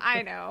 please. Oh,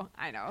 I know.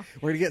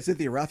 We're going to get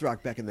Cynthia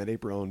Rothrock back in that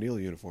April O'Neil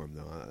uniform,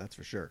 though. That's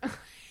for sure.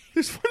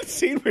 There's one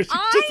scene where she's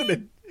just in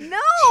a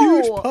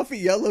huge puffy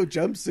yellow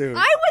jumpsuit.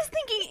 I was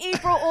thinking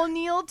April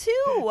O'Neil,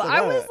 too.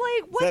 I was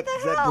like, what the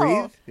hell? Does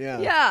that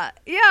breathe?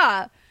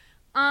 Yeah.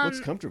 Looks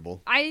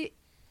comfortable.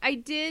 I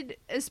did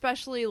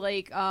especially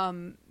like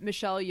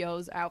Michelle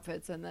Yeoh's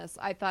outfits in this.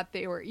 I thought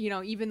they were,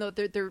 even though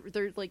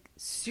they're like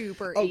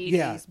super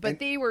 80s, but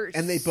they were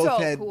and they so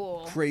both had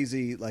cool.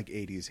 Crazy like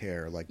 80s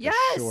hair, like the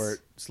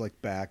short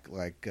slick back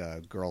like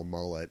girl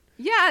mullet.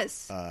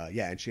 Yes.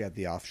 And she had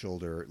the off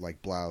shoulder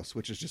like blouse,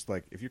 which is just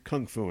like if you're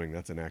kung fuing,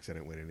 that's an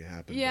accident waiting to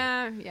happen.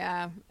 I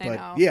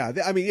know. Yeah,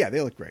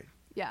 they look great.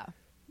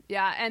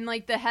 Yeah, and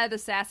like the head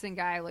assassin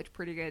guy looked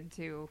pretty good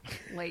too,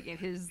 like in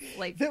his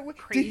like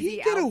crazy. Did he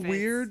get outfits. a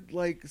weird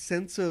like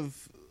sense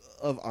of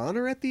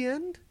honor at the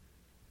end?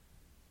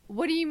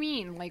 What do you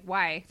mean? Like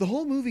why? The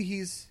whole movie,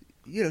 he's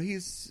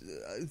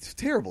it's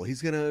terrible.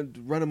 He's gonna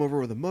run him over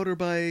with a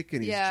motorbike,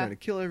 and he's trying to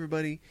kill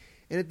everybody.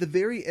 And at the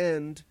very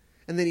end,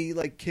 and then he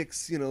like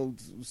kicks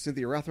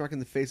Cynthia Rothrock in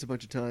the face a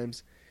bunch of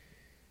times.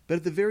 But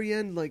at the very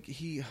end, like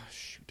I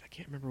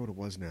can't remember what it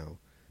was now.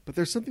 But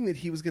there's something that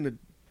he was gonna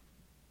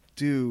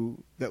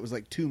do that was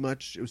like too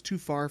much. It was too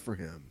far for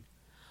him.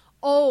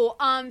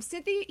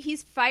 Cynthia,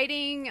 he's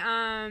fighting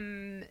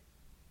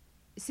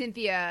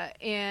Cynthia,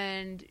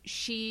 and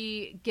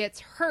she gets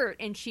hurt,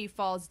 and she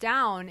falls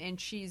down, and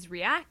she's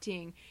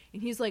reacting,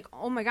 and he's like,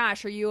 "Oh my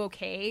gosh, are you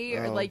okay?"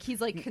 Or like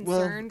he's like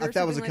concerned. Well, or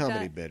that was a like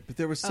comedy that. bit, but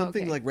there was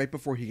something like right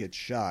before he gets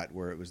shot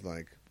where it was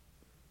like,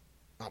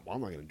 "Oh, well,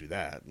 I'm not going to do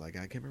that." Like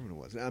I can't remember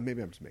what it was.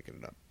 Maybe I'm just making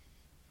it up.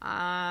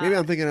 Maybe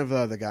I'm thinking of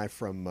the guy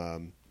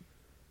from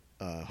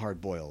Hard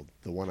Boiled,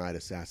 the one-eyed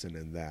assassin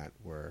in that,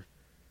 where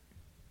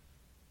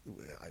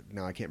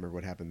now I can't remember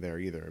what happened there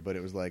either, but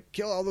it was like,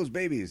 kill all those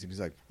babies, and he's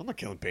like, I'm not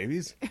killing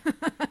babies.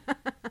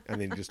 And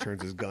then he just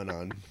turns his gun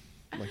on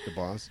like the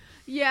boss.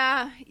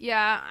 I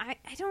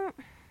don't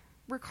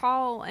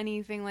recall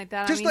anything like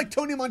that. Just like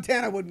Tony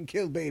Montana wouldn't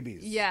kill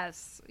babies.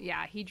 Yes,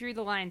 he drew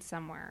the line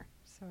somewhere.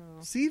 So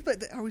see,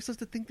 but are we supposed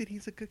to think that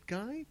he's a good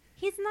guy?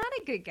 He's not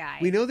a good guy.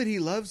 We know that he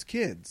loves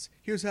kids.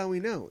 Here's how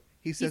we know.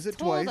 He says it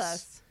twice.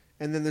 Us.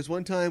 And then there's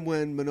one time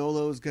when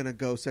Manolo's going to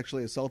go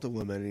sexually assault a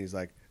woman, and he's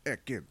like, hey,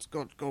 kids,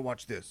 go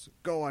watch this.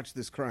 Go watch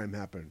this crime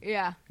happen.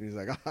 Yeah. And he's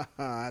like,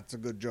 that's a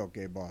good joke,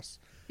 eh, boss?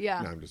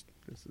 Yeah. No, I'm just...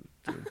 This is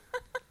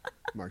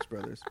Marx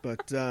Brothers.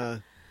 But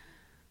so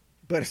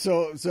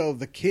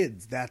the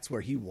kids, that's where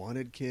he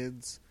wanted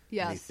kids.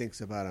 Yes. And he thinks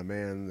about a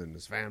man and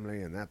his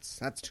family, and that's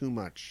too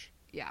much.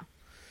 Yeah.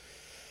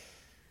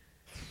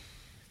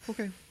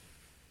 Okay.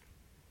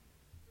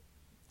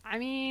 I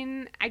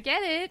mean, I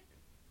get it.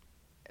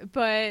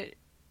 But,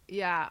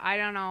 I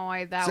don't know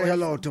why that Say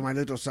hello to my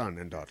little son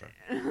and daughter.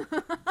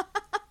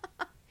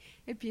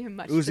 It'd be a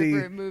much Uzi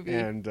different movie.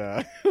 And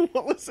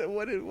what was it?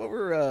 What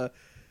were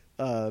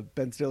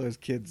Ben Stiller's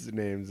kids'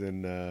 names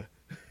in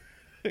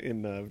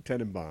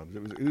Tenenbaums?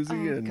 It was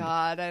Uzi and...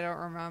 God, I don't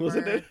remember.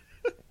 Wasn't it?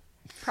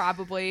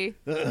 Probably.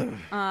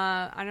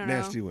 I don't know.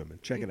 Nasty Women.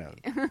 Check it out.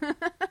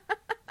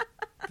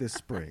 This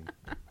spring.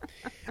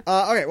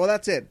 Okay, well,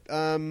 that's it.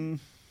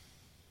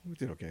 We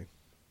did okay.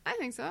 I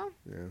think so.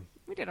 Yeah.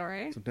 We did all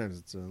right. Sometimes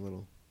it's a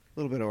little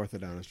bit of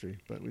orthodontistry,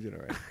 but we did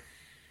all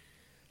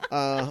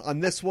right.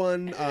 On this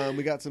one,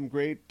 we got some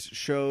great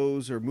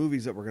shows or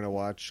movies that we're going to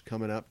watch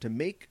coming up to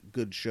make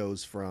good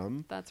shows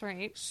from. That's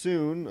right.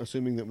 Soon,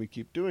 assuming that we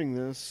keep doing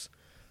this.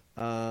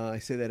 I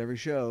say that every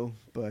show,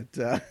 but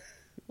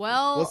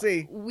we'll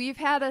see. We've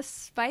had a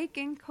spike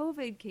in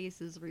COVID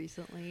cases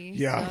recently.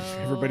 Yeah, so...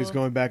 everybody's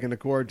going back into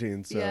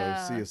quarantine, so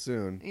see you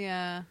soon.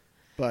 Yeah.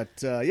 But,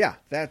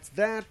 that's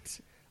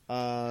that.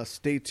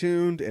 Stay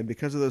tuned, and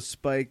because of those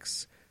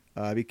spikes,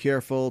 be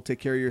careful, take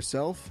care of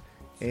yourself,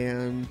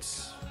 and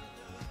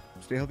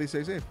stay healthy,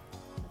 stay safe.